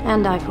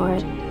and die for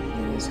it.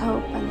 It is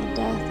hope and the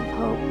death of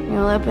hope.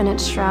 You'll open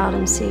its shroud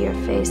and see your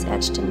face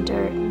etched in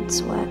dirt and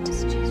sweat.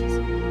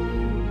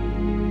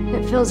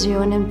 It fills you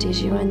and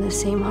empties you in the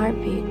same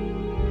heartbeat.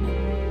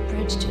 A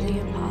bridge to the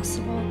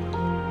impossible.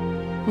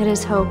 It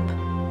is hope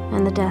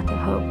and the death of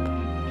hope.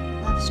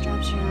 Love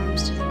straps your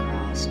arms to the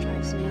cross,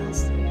 drives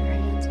nails through your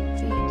hands and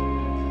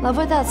feet. Love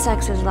without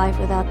sex is life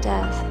without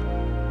death.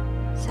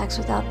 Sex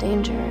without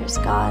danger is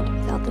God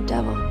without the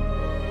devil.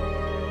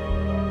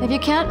 If you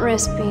can't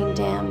risk being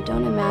damned,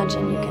 don't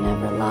imagine you can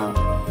ever love.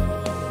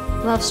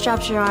 Love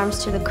straps your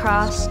arms to the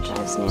cross,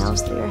 drives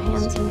nails through your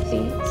hands and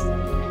feet.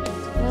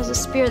 It has a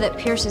spear that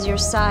pierces your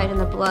side and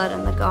the blood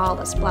and the gall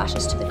that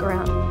splashes to the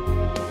ground.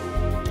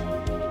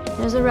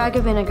 There's a rag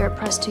of vinegar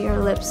pressed to your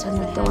lips and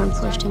the thorn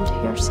pushed into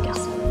your scalp.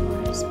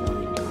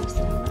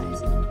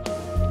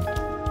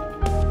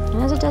 And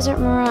there's a desert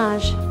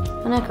mirage,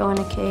 an echo in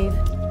a cave.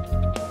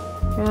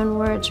 Your own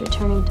words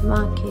returning to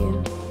mock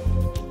you.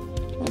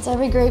 It's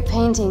every great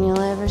painting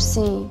you'll ever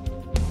see.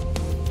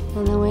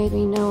 And the way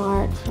we know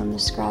art from the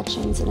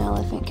scratchings an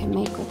elephant can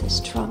make with his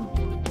trunk.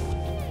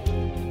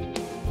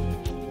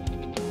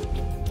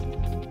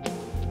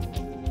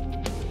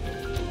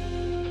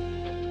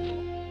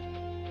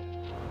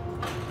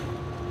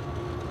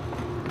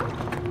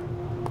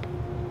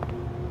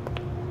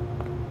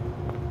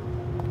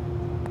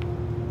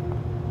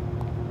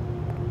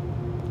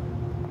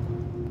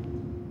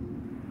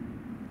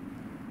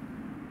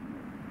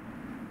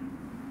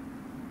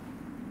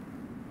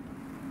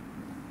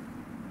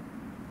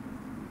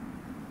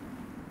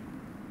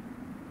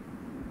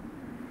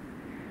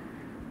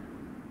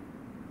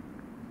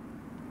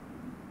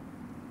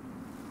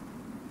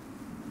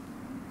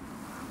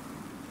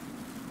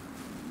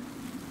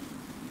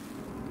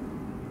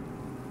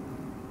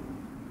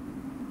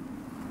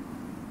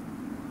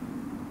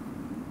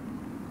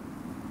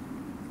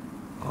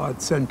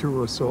 Art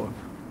Center us off.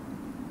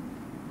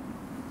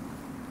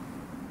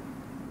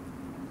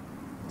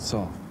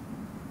 So,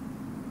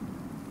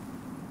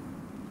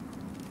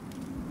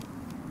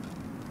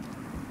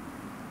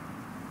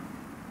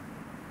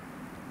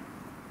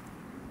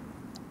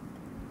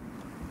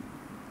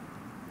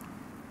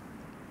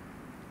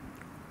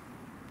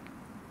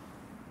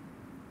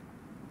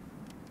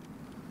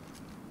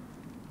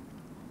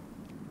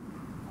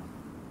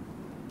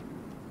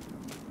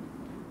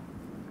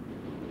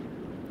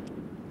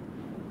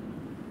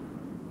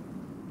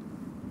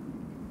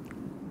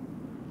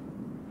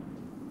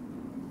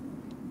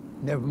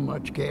 Never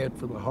much cared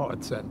for the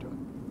Heart Center.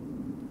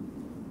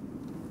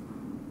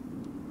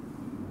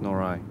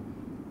 nor I.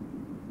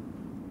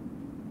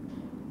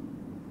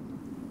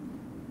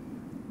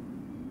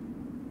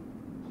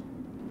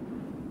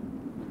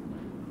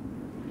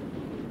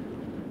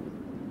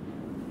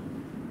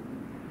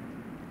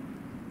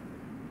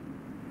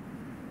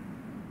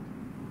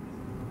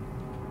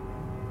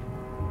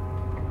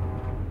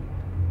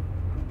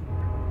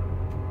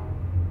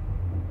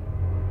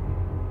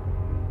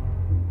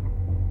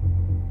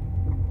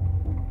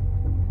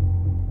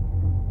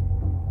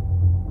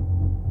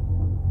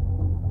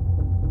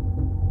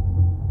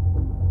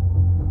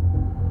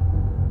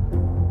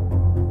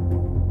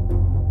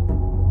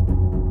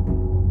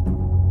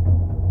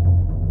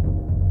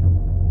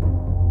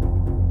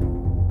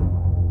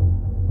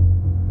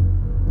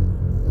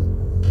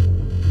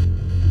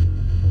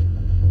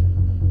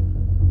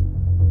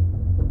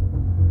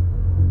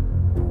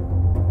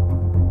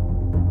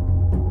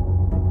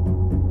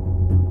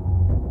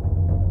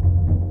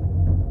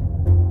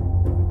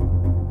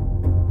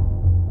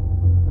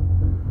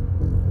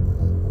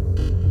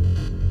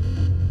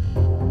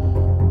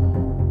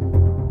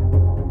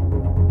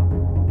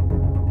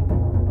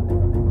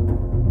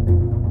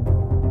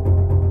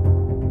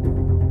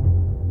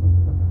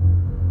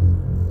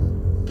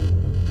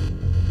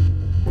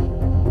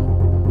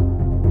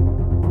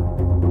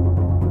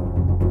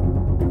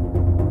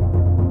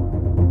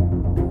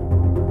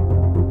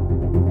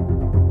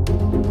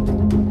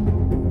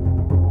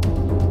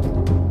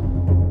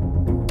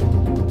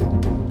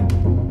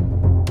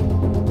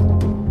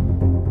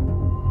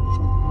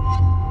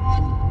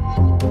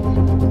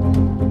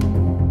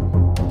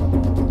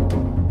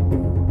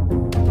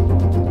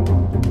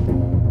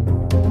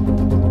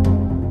 you.